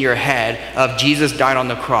information in your head of Jesus died on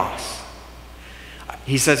the cross.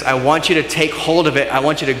 He says, I want you to take hold of it. I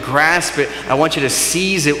want you to grasp it. I want you to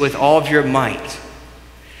seize it with all of your might.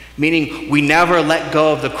 Meaning, we never let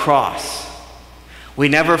go of the cross. We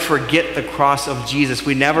never forget the cross of Jesus.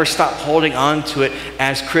 We never stop holding on to it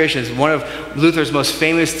as Christians. One of Luther's most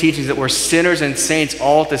famous teachings that we're sinners and saints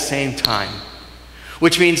all at the same time.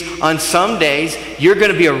 Which means on some days, you're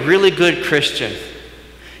going to be a really good Christian.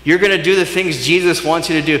 You're going to do the things Jesus wants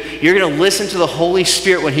you to do. You're going to listen to the Holy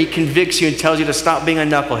Spirit when he convicts you and tells you to stop being a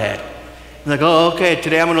knucklehead. You're like, oh, okay,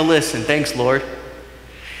 today I'm going to listen. Thanks, Lord.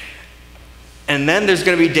 And then there's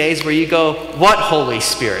going to be days where you go, what Holy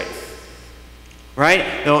Spirit?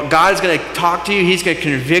 Right? God's going to talk to you. He's going to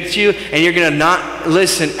convict you, and you're going to not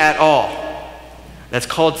listen at all. That's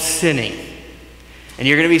called sinning. And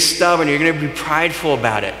you're going to be stubborn. You're going to be prideful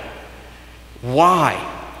about it. Why?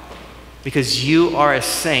 Because you are a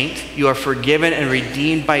saint. You are forgiven and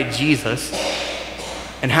redeemed by Jesus.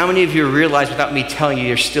 And how many of you realize without me telling you,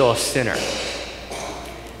 you're still a sinner?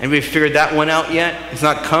 And we've figured that one out yet? It's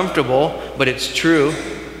not comfortable, but it's true.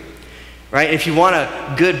 Right? If you want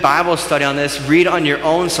a good Bible study on this, read on your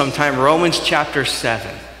own sometime Romans chapter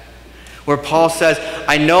 7. Where Paul says,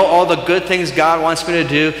 I know all the good things God wants me to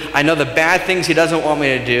do. I know the bad things he doesn't want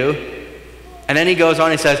me to do. And then he goes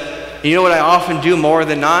on and says, you know what I often do more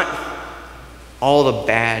than not? All the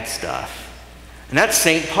bad stuff. And that's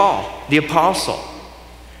St. Paul, the apostle.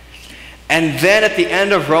 And then at the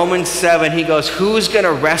end of Romans 7, he goes, who's going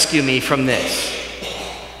to rescue me from this?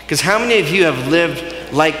 Because how many of you have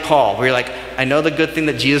lived like Paul, where you're like, I know the good thing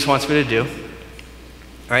that Jesus wants me to do.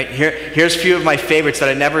 Right? Here's a few of my favorites that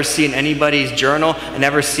I never see in anybody's journal, I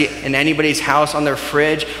never see in anybody's house on their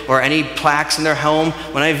fridge or any plaques in their home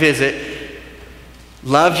when I visit.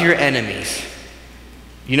 Love your enemies.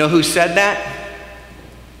 You know who said that?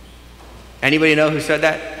 Anybody know who said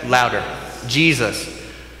that? Louder. Jesus.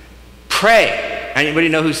 Pray. Anybody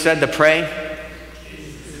know who said to pray?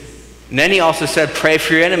 And then he also said pray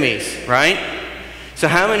for your enemies, right? So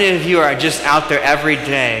how many of you are just out there every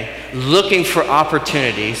day looking for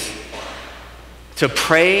opportunities to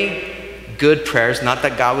pray good prayers? Not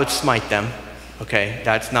that God would smite them, okay?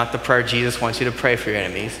 That's not the prayer Jesus wants you to pray for your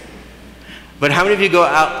enemies. But how many of you go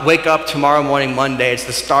out, wake up tomorrow morning, Monday, it's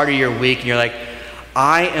the start of your week, and you're like,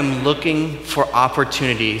 I am looking for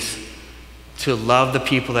opportunities to love the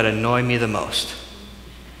people that annoy me the most.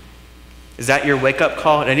 Is that your wake-up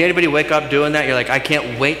call? Did anybody wake up doing that? You're like, I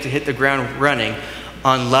can't wait to hit the ground running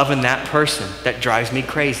on loving that person that drives me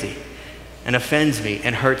crazy and offends me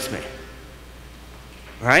and hurts me.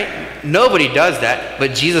 Right? Nobody does that,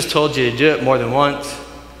 but Jesus told you to do it more than once.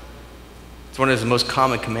 It's one of his most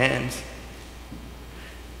common commands.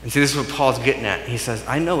 And see, this is what Paul's getting at. He says,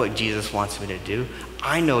 I know what Jesus wants me to do.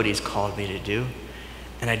 I know what he's called me to do,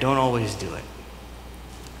 and I don't always do it.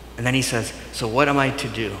 And then he says, so what am I to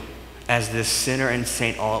do as this sinner and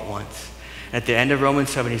saint all at once? And at the end of Romans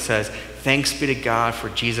 7, he says, thanks be to God for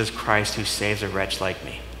Jesus Christ who saves a wretch like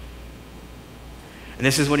me. And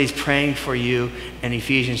this is what he's praying for you in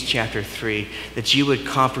Ephesians chapter 3, that you would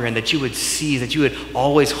comprehend, that you would see, that you would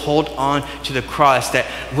always hold on to the cross, that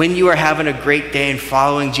when you are having a great day and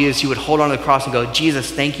following Jesus, you would hold on to the cross and go, Jesus,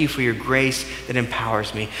 thank you for your grace that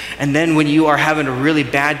empowers me. And then when you are having a really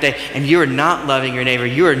bad day and you are not loving your neighbor,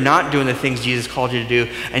 you are not doing the things Jesus called you to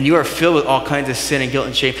do, and you are filled with all kinds of sin and guilt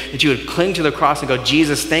and shame, that you would cling to the cross and go,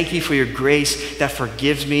 Jesus, thank you for your grace that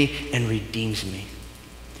forgives me and redeems me.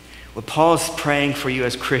 What Paul is praying for you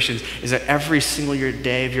as Christians is that every single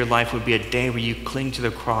day of your life would be a day where you cling to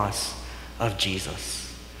the cross of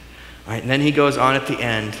Jesus. All right, and then he goes on at the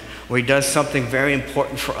end where he does something very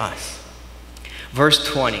important for us. Verse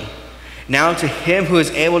 20, now to him who is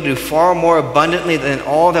able to do far more abundantly than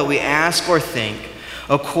all that we ask or think,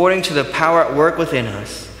 according to the power at work within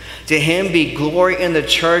us, to him be glory in the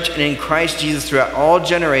church and in Christ Jesus throughout all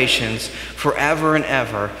generations, forever and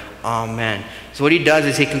ever. Amen. So what he does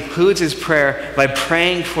is he concludes his prayer by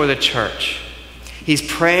praying for the church. He's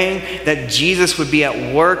praying that Jesus would be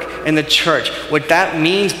at work in the church. What that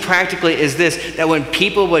means practically is this, that when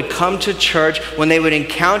people would come to church, when they would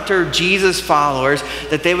encounter Jesus followers,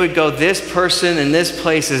 that they would go, this person in this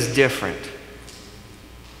place is different.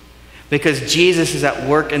 Because Jesus is at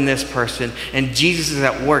work in this person, and Jesus is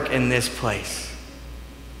at work in this place.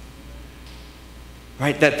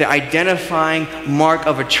 right? That the identifying mark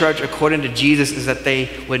of a church according to Jesus is that they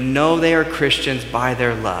would know they are Christians by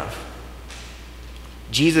their love.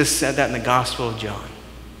 Jesus said that in the Gospel of John.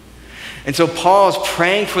 And so Paul is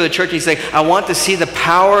praying for the church. He's saying, I want to see the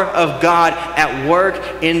power of God at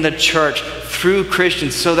work in the church through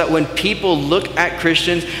Christians, so that when people look at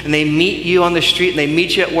Christians and they meet you on the street and they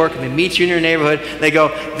meet you at work and they meet you in your neighborhood, they go,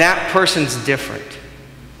 that person's different.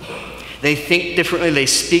 They think differently, they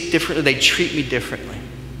speak differently, they treat me differently.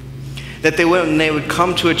 That when they would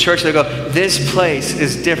come to a church, they go, this place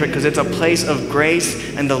is different because it's a place of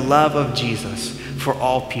grace and the love of Jesus for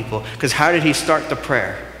all people. Because how did he start the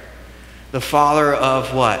prayer? The Father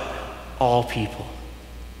of what? All people.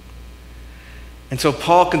 And so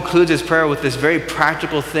Paul concludes his prayer with this very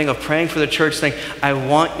practical thing of praying for the church, saying, I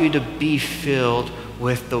want you to be filled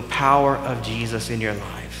with the power of Jesus in your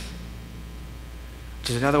lives.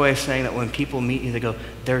 Which is another way of saying that when people meet you, they go,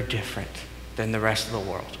 they're different than the rest of the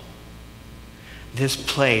world. This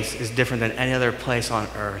place is different than any other place on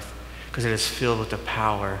earth because it is filled with the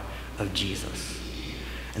power of Jesus.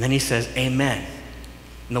 And then he says, amen.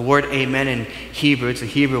 And the word amen in Hebrew, it's a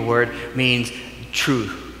Hebrew word, means true.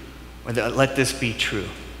 Or let this be true.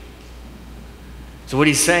 So what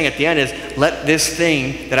he's saying at the end is, let this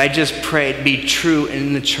thing that I just prayed be true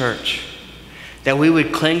in the church. That we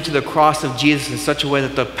would cling to the cross of Jesus in such a way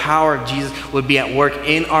that the power of Jesus would be at work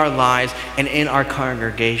in our lives and in our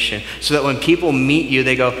congregation. So that when people meet you,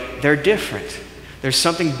 they go, they're different. There's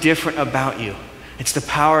something different about you. It's the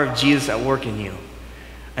power of Jesus at work in you.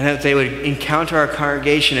 And that they would encounter our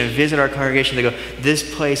congregation and visit our congregation. They go,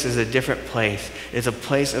 this place is a different place. It's a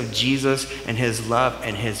place of Jesus and his love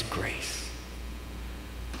and his grace.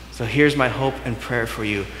 So here's my hope and prayer for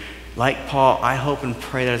you. Like Paul, I hope and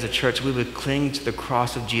pray that as a church, we would cling to the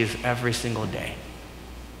cross of Jesus every single day.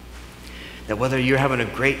 That whether you're having a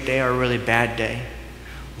great day or a really bad day,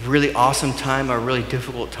 really awesome time or a really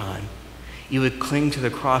difficult time, you would cling to the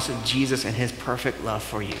cross of Jesus and his perfect love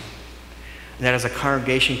for you. And that as a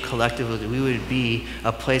congregation collectively, we would be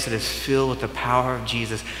a place that is filled with the power of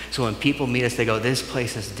Jesus. So when people meet us, they go, this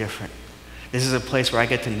place is different. This is a place where I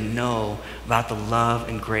get to know about the love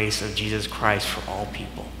and grace of Jesus Christ for all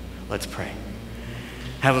people. Let's pray.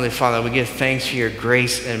 Heavenly Father, we give thanks for your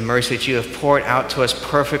grace and mercy that you have poured out to us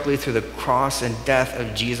perfectly through the cross and death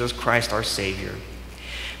of Jesus Christ, our Savior.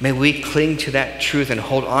 May we cling to that truth and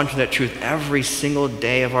hold on to that truth every single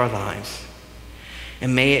day of our lives.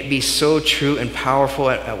 And may it be so true and powerful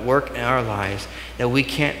at work in our lives that we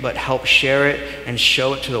can't but help share it and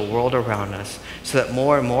show it to the world around us, so that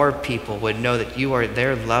more and more people would know that you are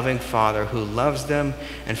their loving Father who loves them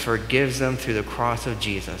and forgives them through the cross of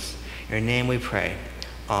Jesus. In your name we pray.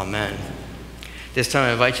 Amen. This time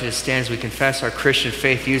I invite you to stand as we confess our Christian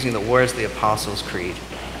faith using the words of the Apostles' Creed.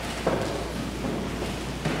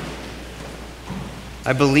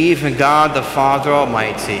 I believe in God the Father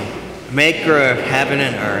Almighty, maker of heaven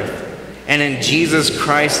and earth, and in Jesus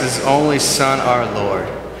Christ, his only Son, our Lord,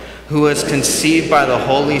 who was conceived by the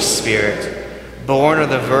Holy Spirit, born of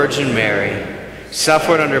the Virgin Mary,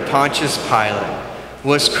 suffered under Pontius Pilate,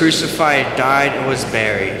 was crucified, died, and was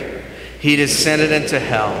buried. He descended into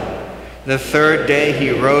hell. The third day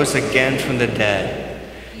he rose again from the dead.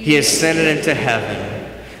 He ascended into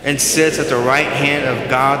heaven and sits at the right hand of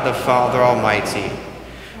God the Father Almighty.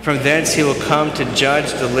 From thence he will come to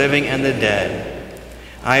judge the living and the dead.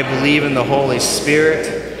 I believe in the Holy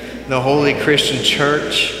Spirit, the holy Christian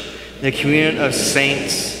church, the communion of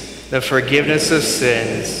saints, the forgiveness of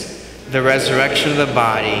sins, the resurrection of the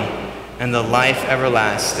body, and the life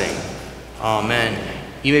everlasting. Amen.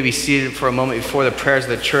 You may be seated for a moment before the prayers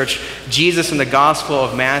of the church. Jesus in the Gospel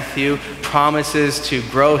of Matthew promises to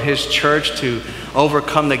grow his church, to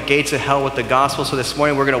overcome the gates of hell with the gospel. So this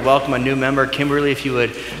morning we're going to welcome a new member. Kimberly, if you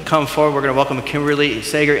would come forward, we're going to welcome Kimberly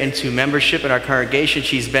Sager into membership in our congregation.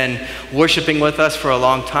 She's been worshiping with us for a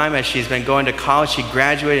long time as she's been going to college. She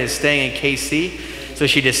graduated and staying in KC. So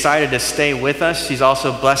she decided to stay with us. She's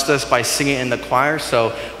also blessed us by singing in the choir.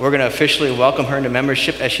 So we're going to officially welcome her into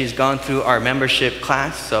membership as she's gone through our membership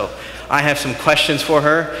class. So I have some questions for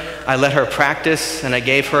her. I let her practice and I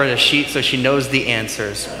gave her a sheet so she knows the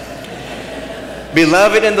answers.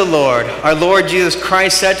 Beloved in the Lord, our Lord Jesus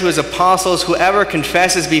Christ said to his apostles, whoever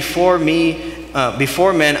confesses before me,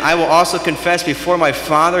 before men, I will also confess before my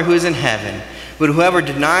Father who is in heaven. But whoever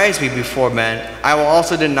denies me before men, I will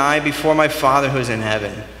also deny before my Father who is in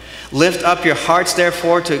heaven. Lift up your hearts,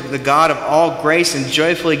 therefore, to the God of all grace and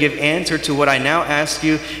joyfully give answer to what I now ask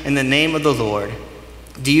you in the name of the Lord.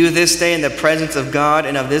 Do you this day in the presence of God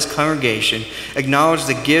and of this congregation acknowledge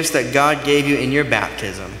the gifts that God gave you in your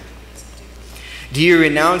baptism? Do you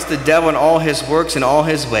renounce the devil and all his works and all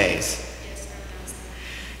his ways?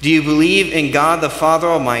 Do you believe in God the Father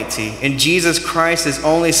Almighty, in Jesus Christ, his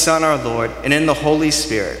only Son, our Lord, and in the Holy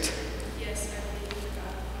Spirit?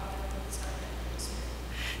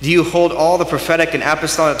 Do you hold all the prophetic and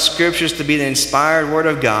apostolic scriptures to be the inspired word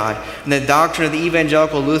of God and the doctrine of the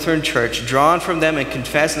Evangelical Lutheran Church, drawn from them and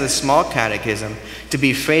confessed in the small catechism, to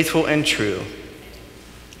be faithful and true?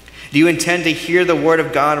 Do you intend to hear the word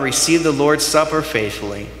of God and receive the Lord's Supper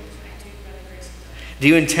faithfully? Do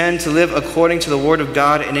you intend to live according to the word of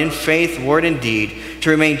God and in faith, word, and deed, to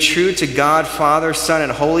remain true to God, Father, Son,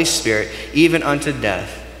 and Holy Spirit, even unto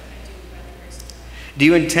death? Do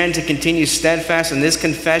you intend to continue steadfast in this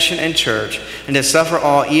confession and church and to suffer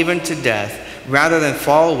all even to death rather than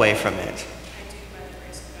fall away from it?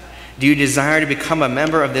 Do you desire to become a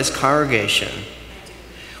member of this congregation?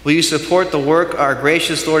 Will you support the work our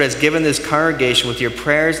gracious Lord has given this congregation with your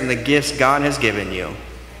prayers and the gifts God has given you?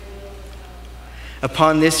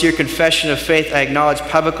 Upon this your confession of faith, I acknowledge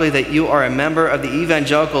publicly that you are a member of the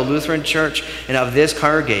Evangelical Lutheran Church and of this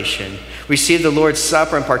congregation. Receive the Lord's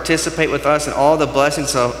Supper and participate with us in all the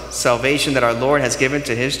blessings of salvation that our Lord has given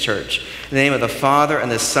to his church. In the name of the Father,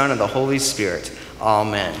 and the Son, and the Holy Spirit.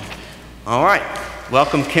 Amen. All right.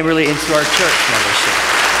 Welcome Kimberly into our church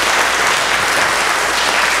membership.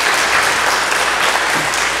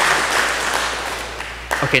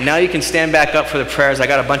 Okay, now you can stand back up for the prayers. I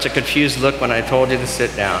got a bunch of confused look when I told you to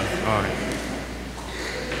sit down. All right.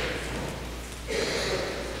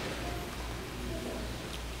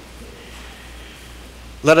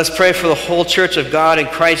 Let us pray for the whole church of God in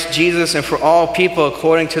Christ Jesus and for all people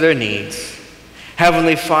according to their needs.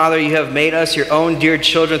 Heavenly Father, you have made us your own dear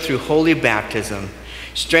children through holy baptism.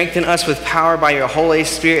 Strengthen us with power by your Holy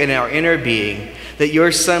Spirit in our inner being, that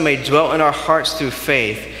your Son may dwell in our hearts through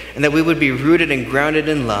faith, and that we would be rooted and grounded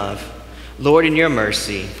in love. Lord, in your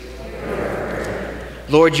mercy.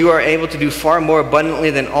 Lord, you are able to do far more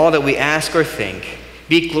abundantly than all that we ask or think.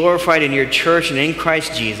 Be glorified in your church and in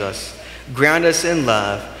Christ Jesus. Ground us in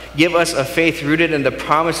love. Give us a faith rooted in the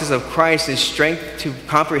promises of Christ and strength to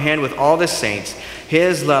comprehend with all the saints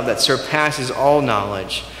his love that surpasses all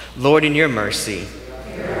knowledge. Lord, in your mercy.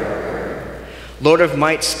 Lord of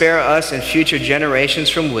might, spare us and future generations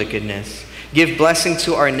from wickedness. Give blessing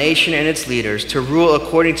to our nation and its leaders to rule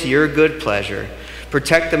according to your good pleasure.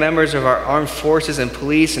 Protect the members of our armed forces and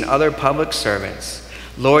police and other public servants.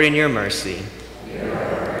 Lord, in your mercy.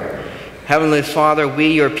 Heavenly Father,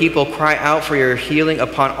 we, your people, cry out for your healing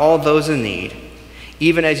upon all those in need.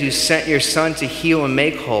 Even as you sent your Son to heal and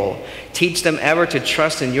make whole, teach them ever to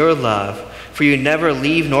trust in your love, for you never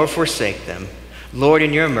leave nor forsake them. Lord,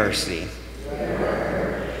 in your mercy.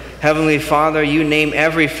 Heavenly Father, you name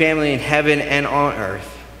every family in heaven and on earth.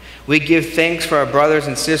 We give thanks for our brothers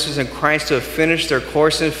and sisters in Christ who have finished their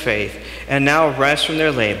course in faith and now rest from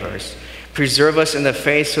their labors. Preserve us in the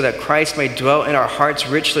faith so that Christ may dwell in our hearts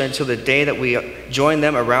richly until the day that we join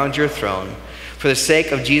them around your throne. For the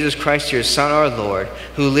sake of Jesus Christ, your Son, our Lord,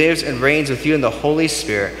 who lives and reigns with you in the Holy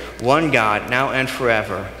Spirit, one God, now and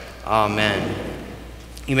forever. Amen.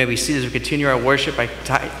 You may be seated as we continue our worship by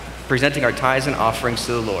presenting our tithes and offerings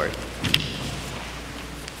to the Lord.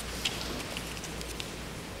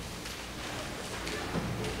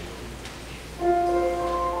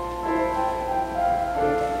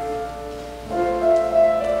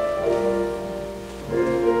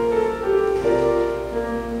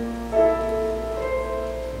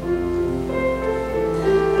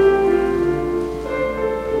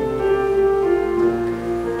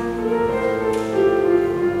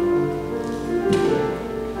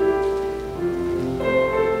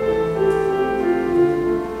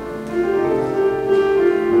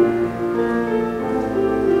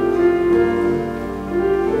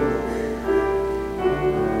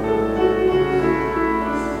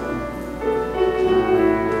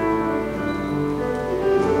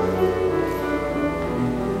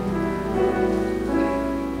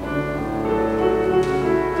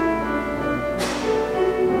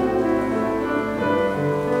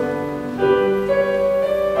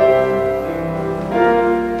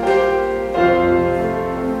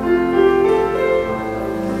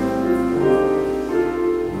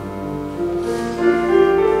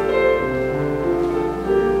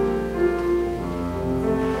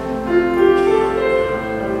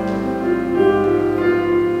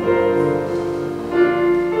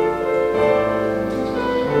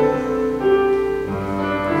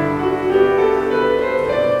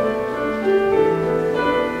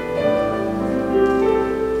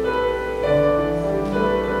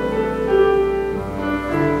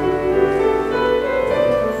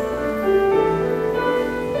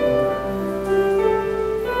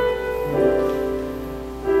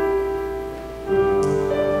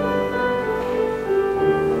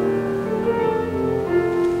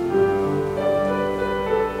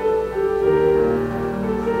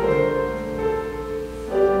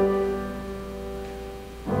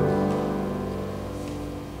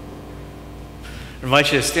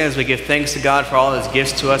 invite you to stand as we give thanks to God for all his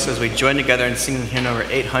gifts to us as we join together in singing hymn number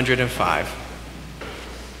 805.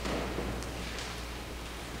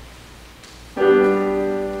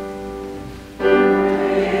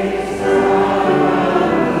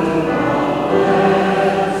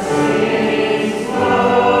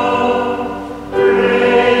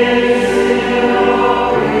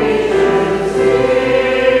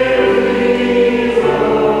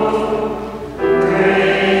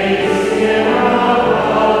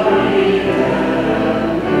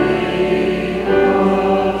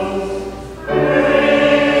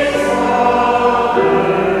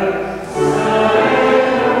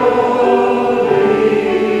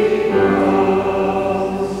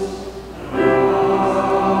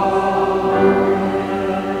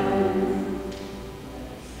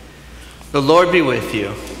 The Lord be with you.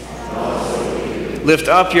 Lift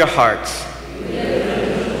up your hearts.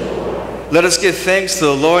 Let us give thanks to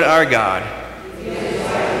the Lord our God.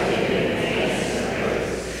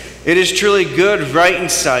 It is truly good, right, and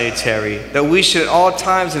salutary that we should at all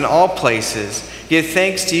times and all places give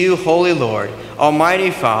thanks to you, Holy Lord,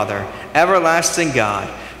 Almighty Father, everlasting God,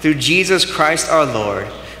 through Jesus Christ our Lord,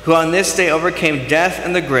 who on this day overcame death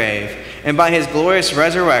and the grave, and by his glorious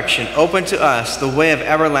resurrection opened to us the way of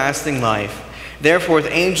everlasting life. Therefore,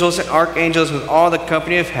 with angels and archangels, with all the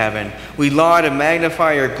company of heaven, we laud and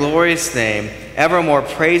magnify your glorious name, evermore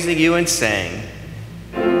praising you and saying,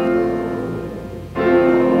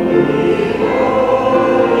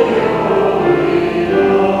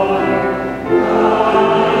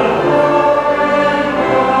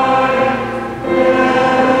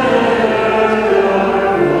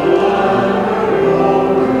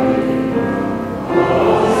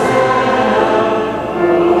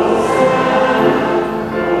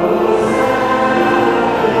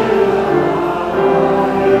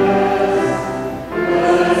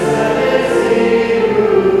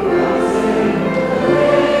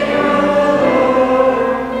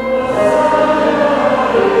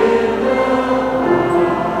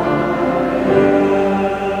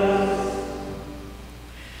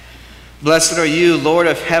 Blessed are you, Lord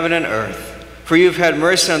of heaven and earth, for you have had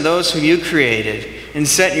mercy on those whom you created, and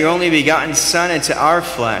sent your only begotten Son into our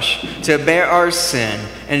flesh to bear our sin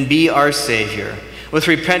and be our Savior. With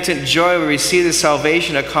repentant joy we receive the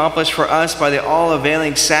salvation accomplished for us by the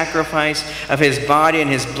all-availing sacrifice of his body and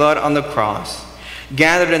his blood on the cross.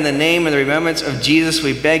 Gathered in the name and the remembrance of Jesus,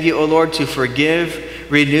 we beg you, O Lord, to forgive,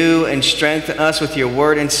 renew, and strengthen us with your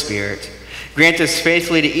word and spirit. Grant us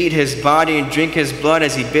faithfully to eat his body and drink his blood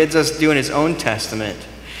as he bids us do in his own testament.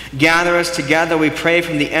 Gather us together, we pray,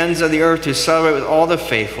 from the ends of the earth to celebrate with all the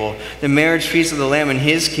faithful the marriage feast of the Lamb in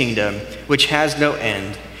his kingdom, which has no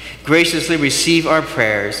end. Graciously receive our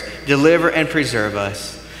prayers, deliver and preserve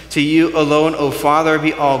us. To you alone, O Father,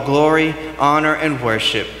 be all glory, honor, and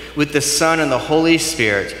worship, with the Son and the Holy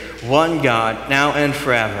Spirit, one God, now and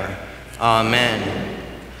forever. Amen.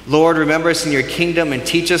 Lord, remember us in your kingdom and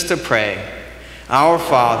teach us to pray. Our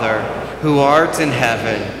Father, who art in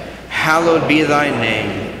heaven, hallowed be thy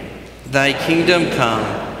name. Thy kingdom come,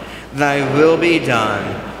 thy will be done,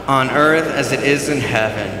 on earth as it is in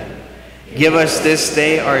heaven. Give us this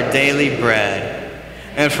day our daily bread,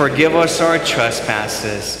 and forgive us our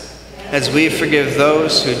trespasses, as we forgive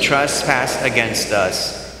those who trespass against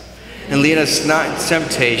us. And lead us not into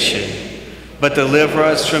temptation, but deliver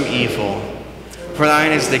us from evil. For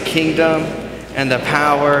thine is the kingdom, and the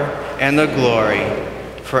power, and the glory,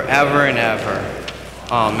 forever and ever.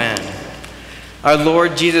 Amen. Our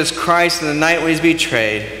Lord Jesus Christ, on the night when he was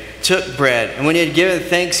betrayed, took bread, and when he had given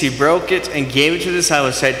thanks, he broke it and gave it to the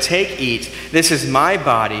disciples, said, "Take, eat. This is my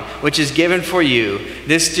body, which is given for you.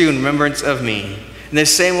 This do in remembrance of me." In the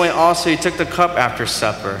same way also he took the cup after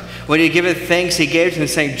supper. When he had given thanks, he gave it to them,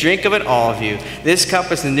 saying, "Drink of it, all of you. This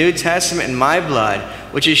cup is the New Testament in my blood,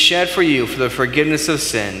 which is shed for you for the forgiveness of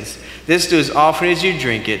sins. This do as often as you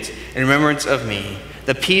drink it in remembrance of me."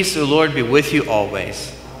 The peace of the Lord be with you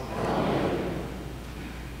always.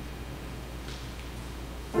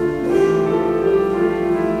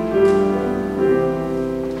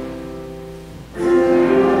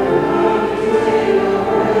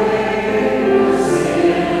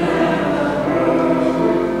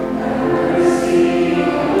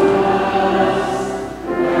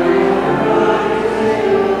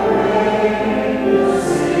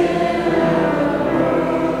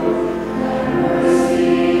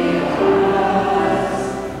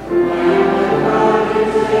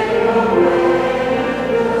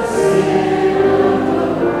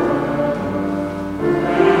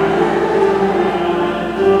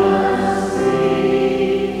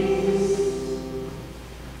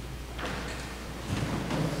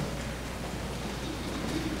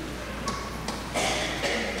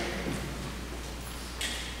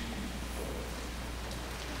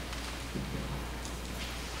 Soul.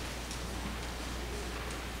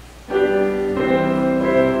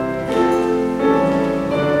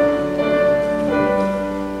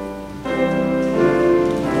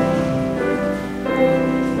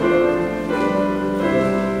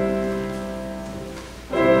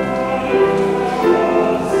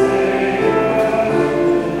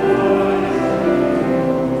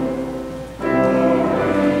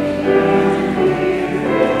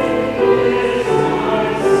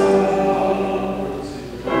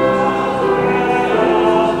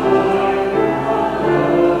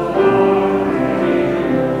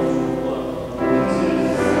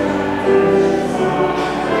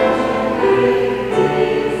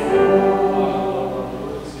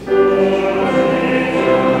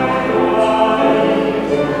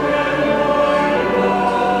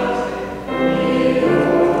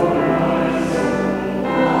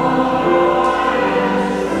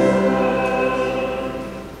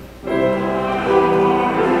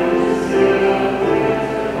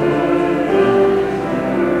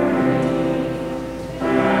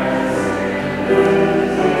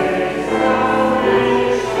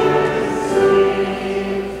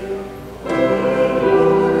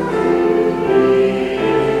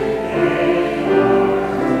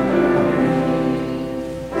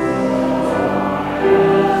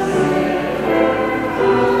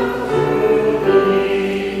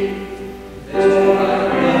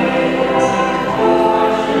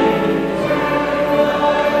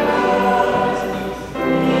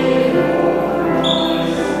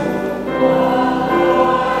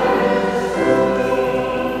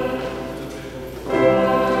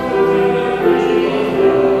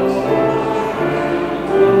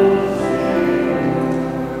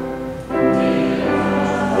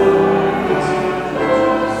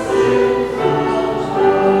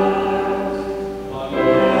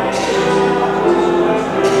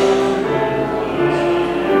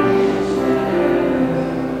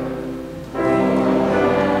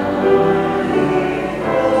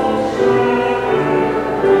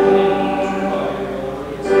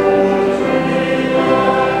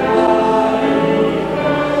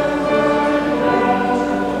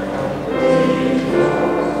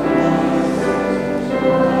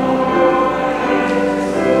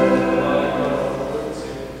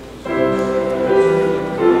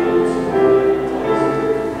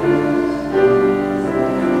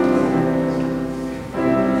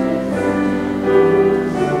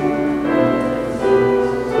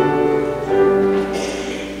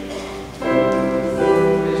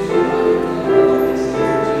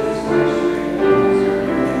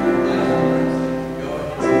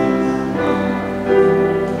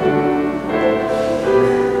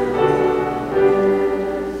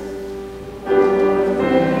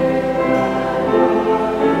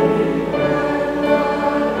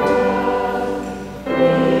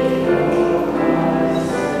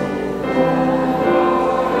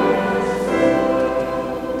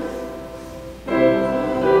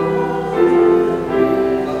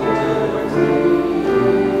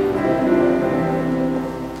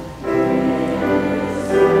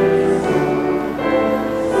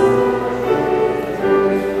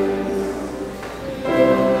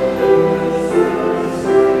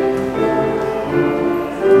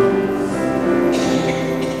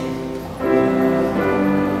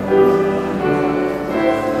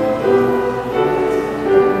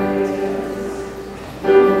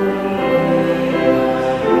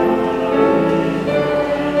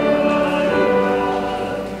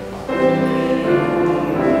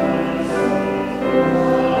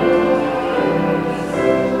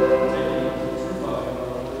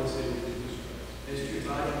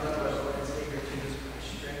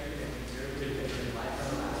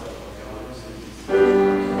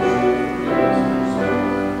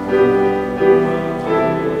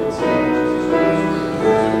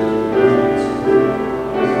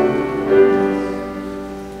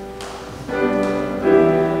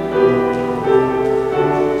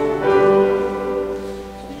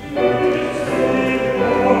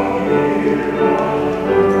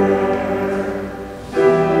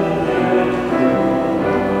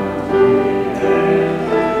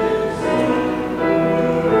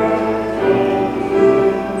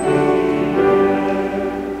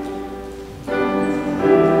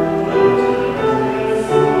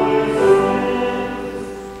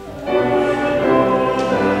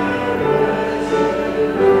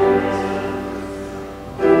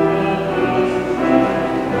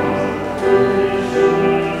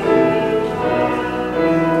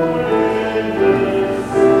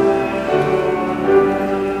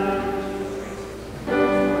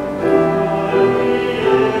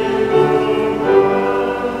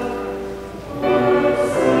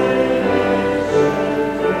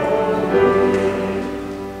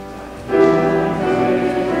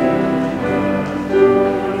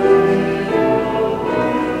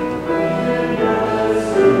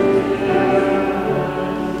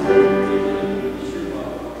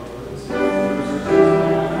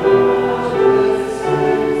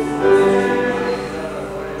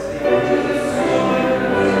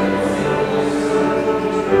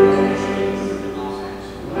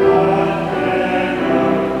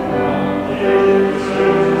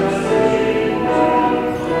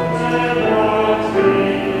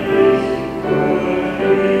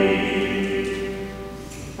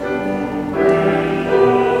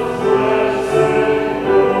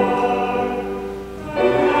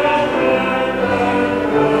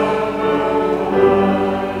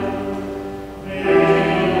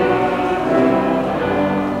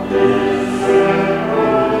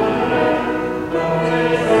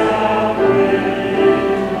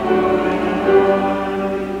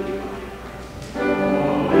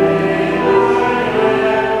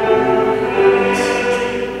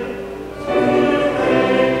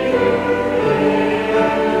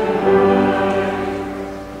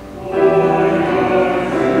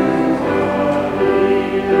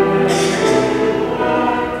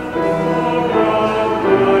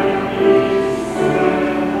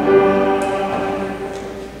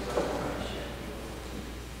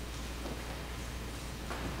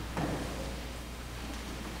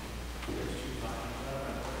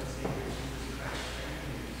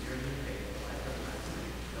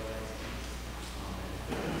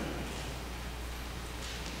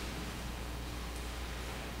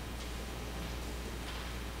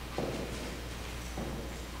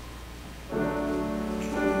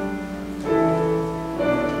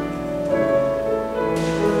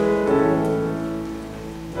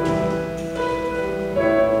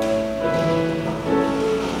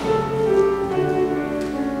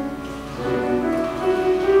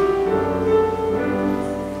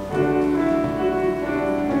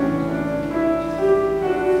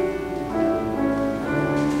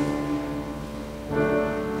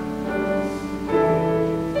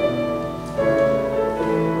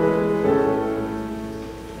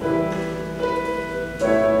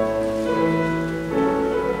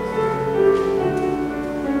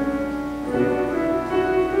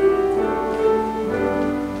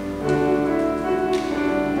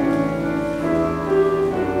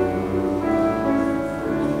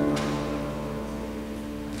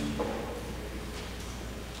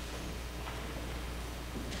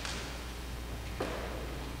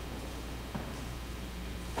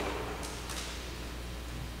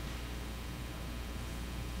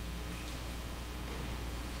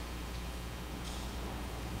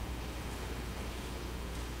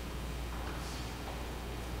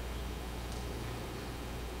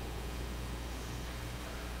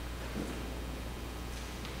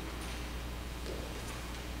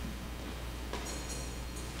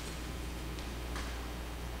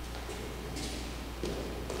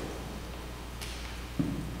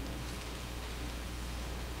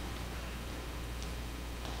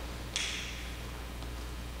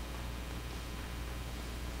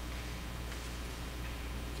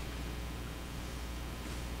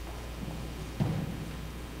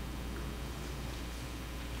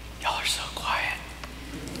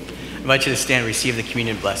 I invite you to stand and receive the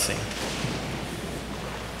communion blessing.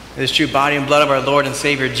 This true body and blood of our Lord and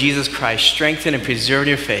Savior Jesus Christ, strengthen and preserve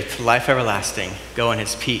your faith to life everlasting. Go in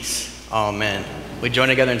his peace. Amen. We join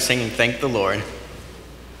together in singing, Thank the Lord.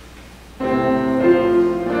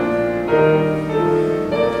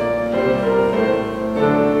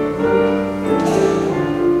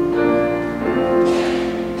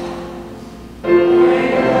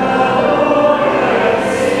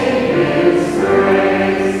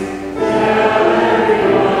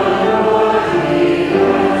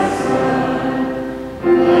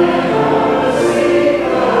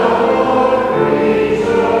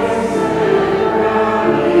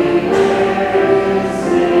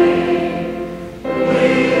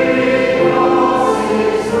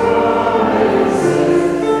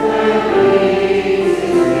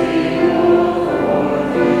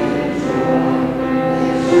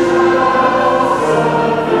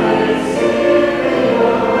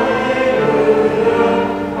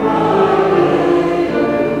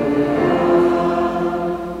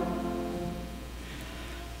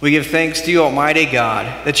 We give thanks to you, Almighty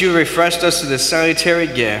God, that you have refreshed us with this salutary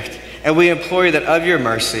gift, and we implore you that of your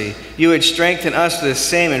mercy you would strengthen us to the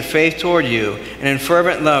same in faith toward you and in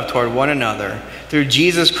fervent love toward one another, through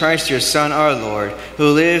Jesus Christ, your Son, our Lord,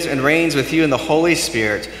 who lives and reigns with you in the Holy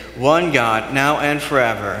Spirit, one God, now and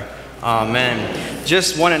forever. Amen.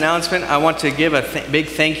 Just one announcement. I want to give a big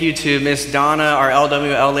thank you to Miss Donna, our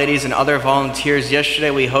LWL ladies, and other volunteers. Yesterday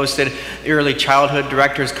we hosted the Early Childhood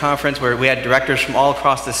Directors Conference where we had directors from all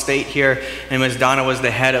across the state here, and Miss Donna was the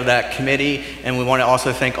head of that committee, and we want to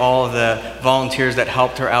also thank all of the volunteers that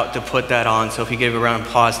helped her out to put that on. So if you give a round of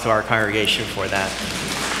applause to our congregation for that.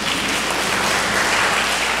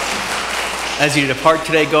 As you depart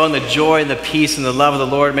today, go in the joy and the peace and the love of the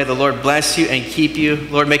Lord. May the Lord bless you and keep you.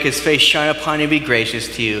 Lord, make his face shine upon you and be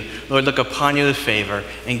gracious to you. Lord, look upon you with favor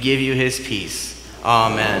and give you his peace.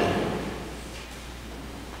 Amen.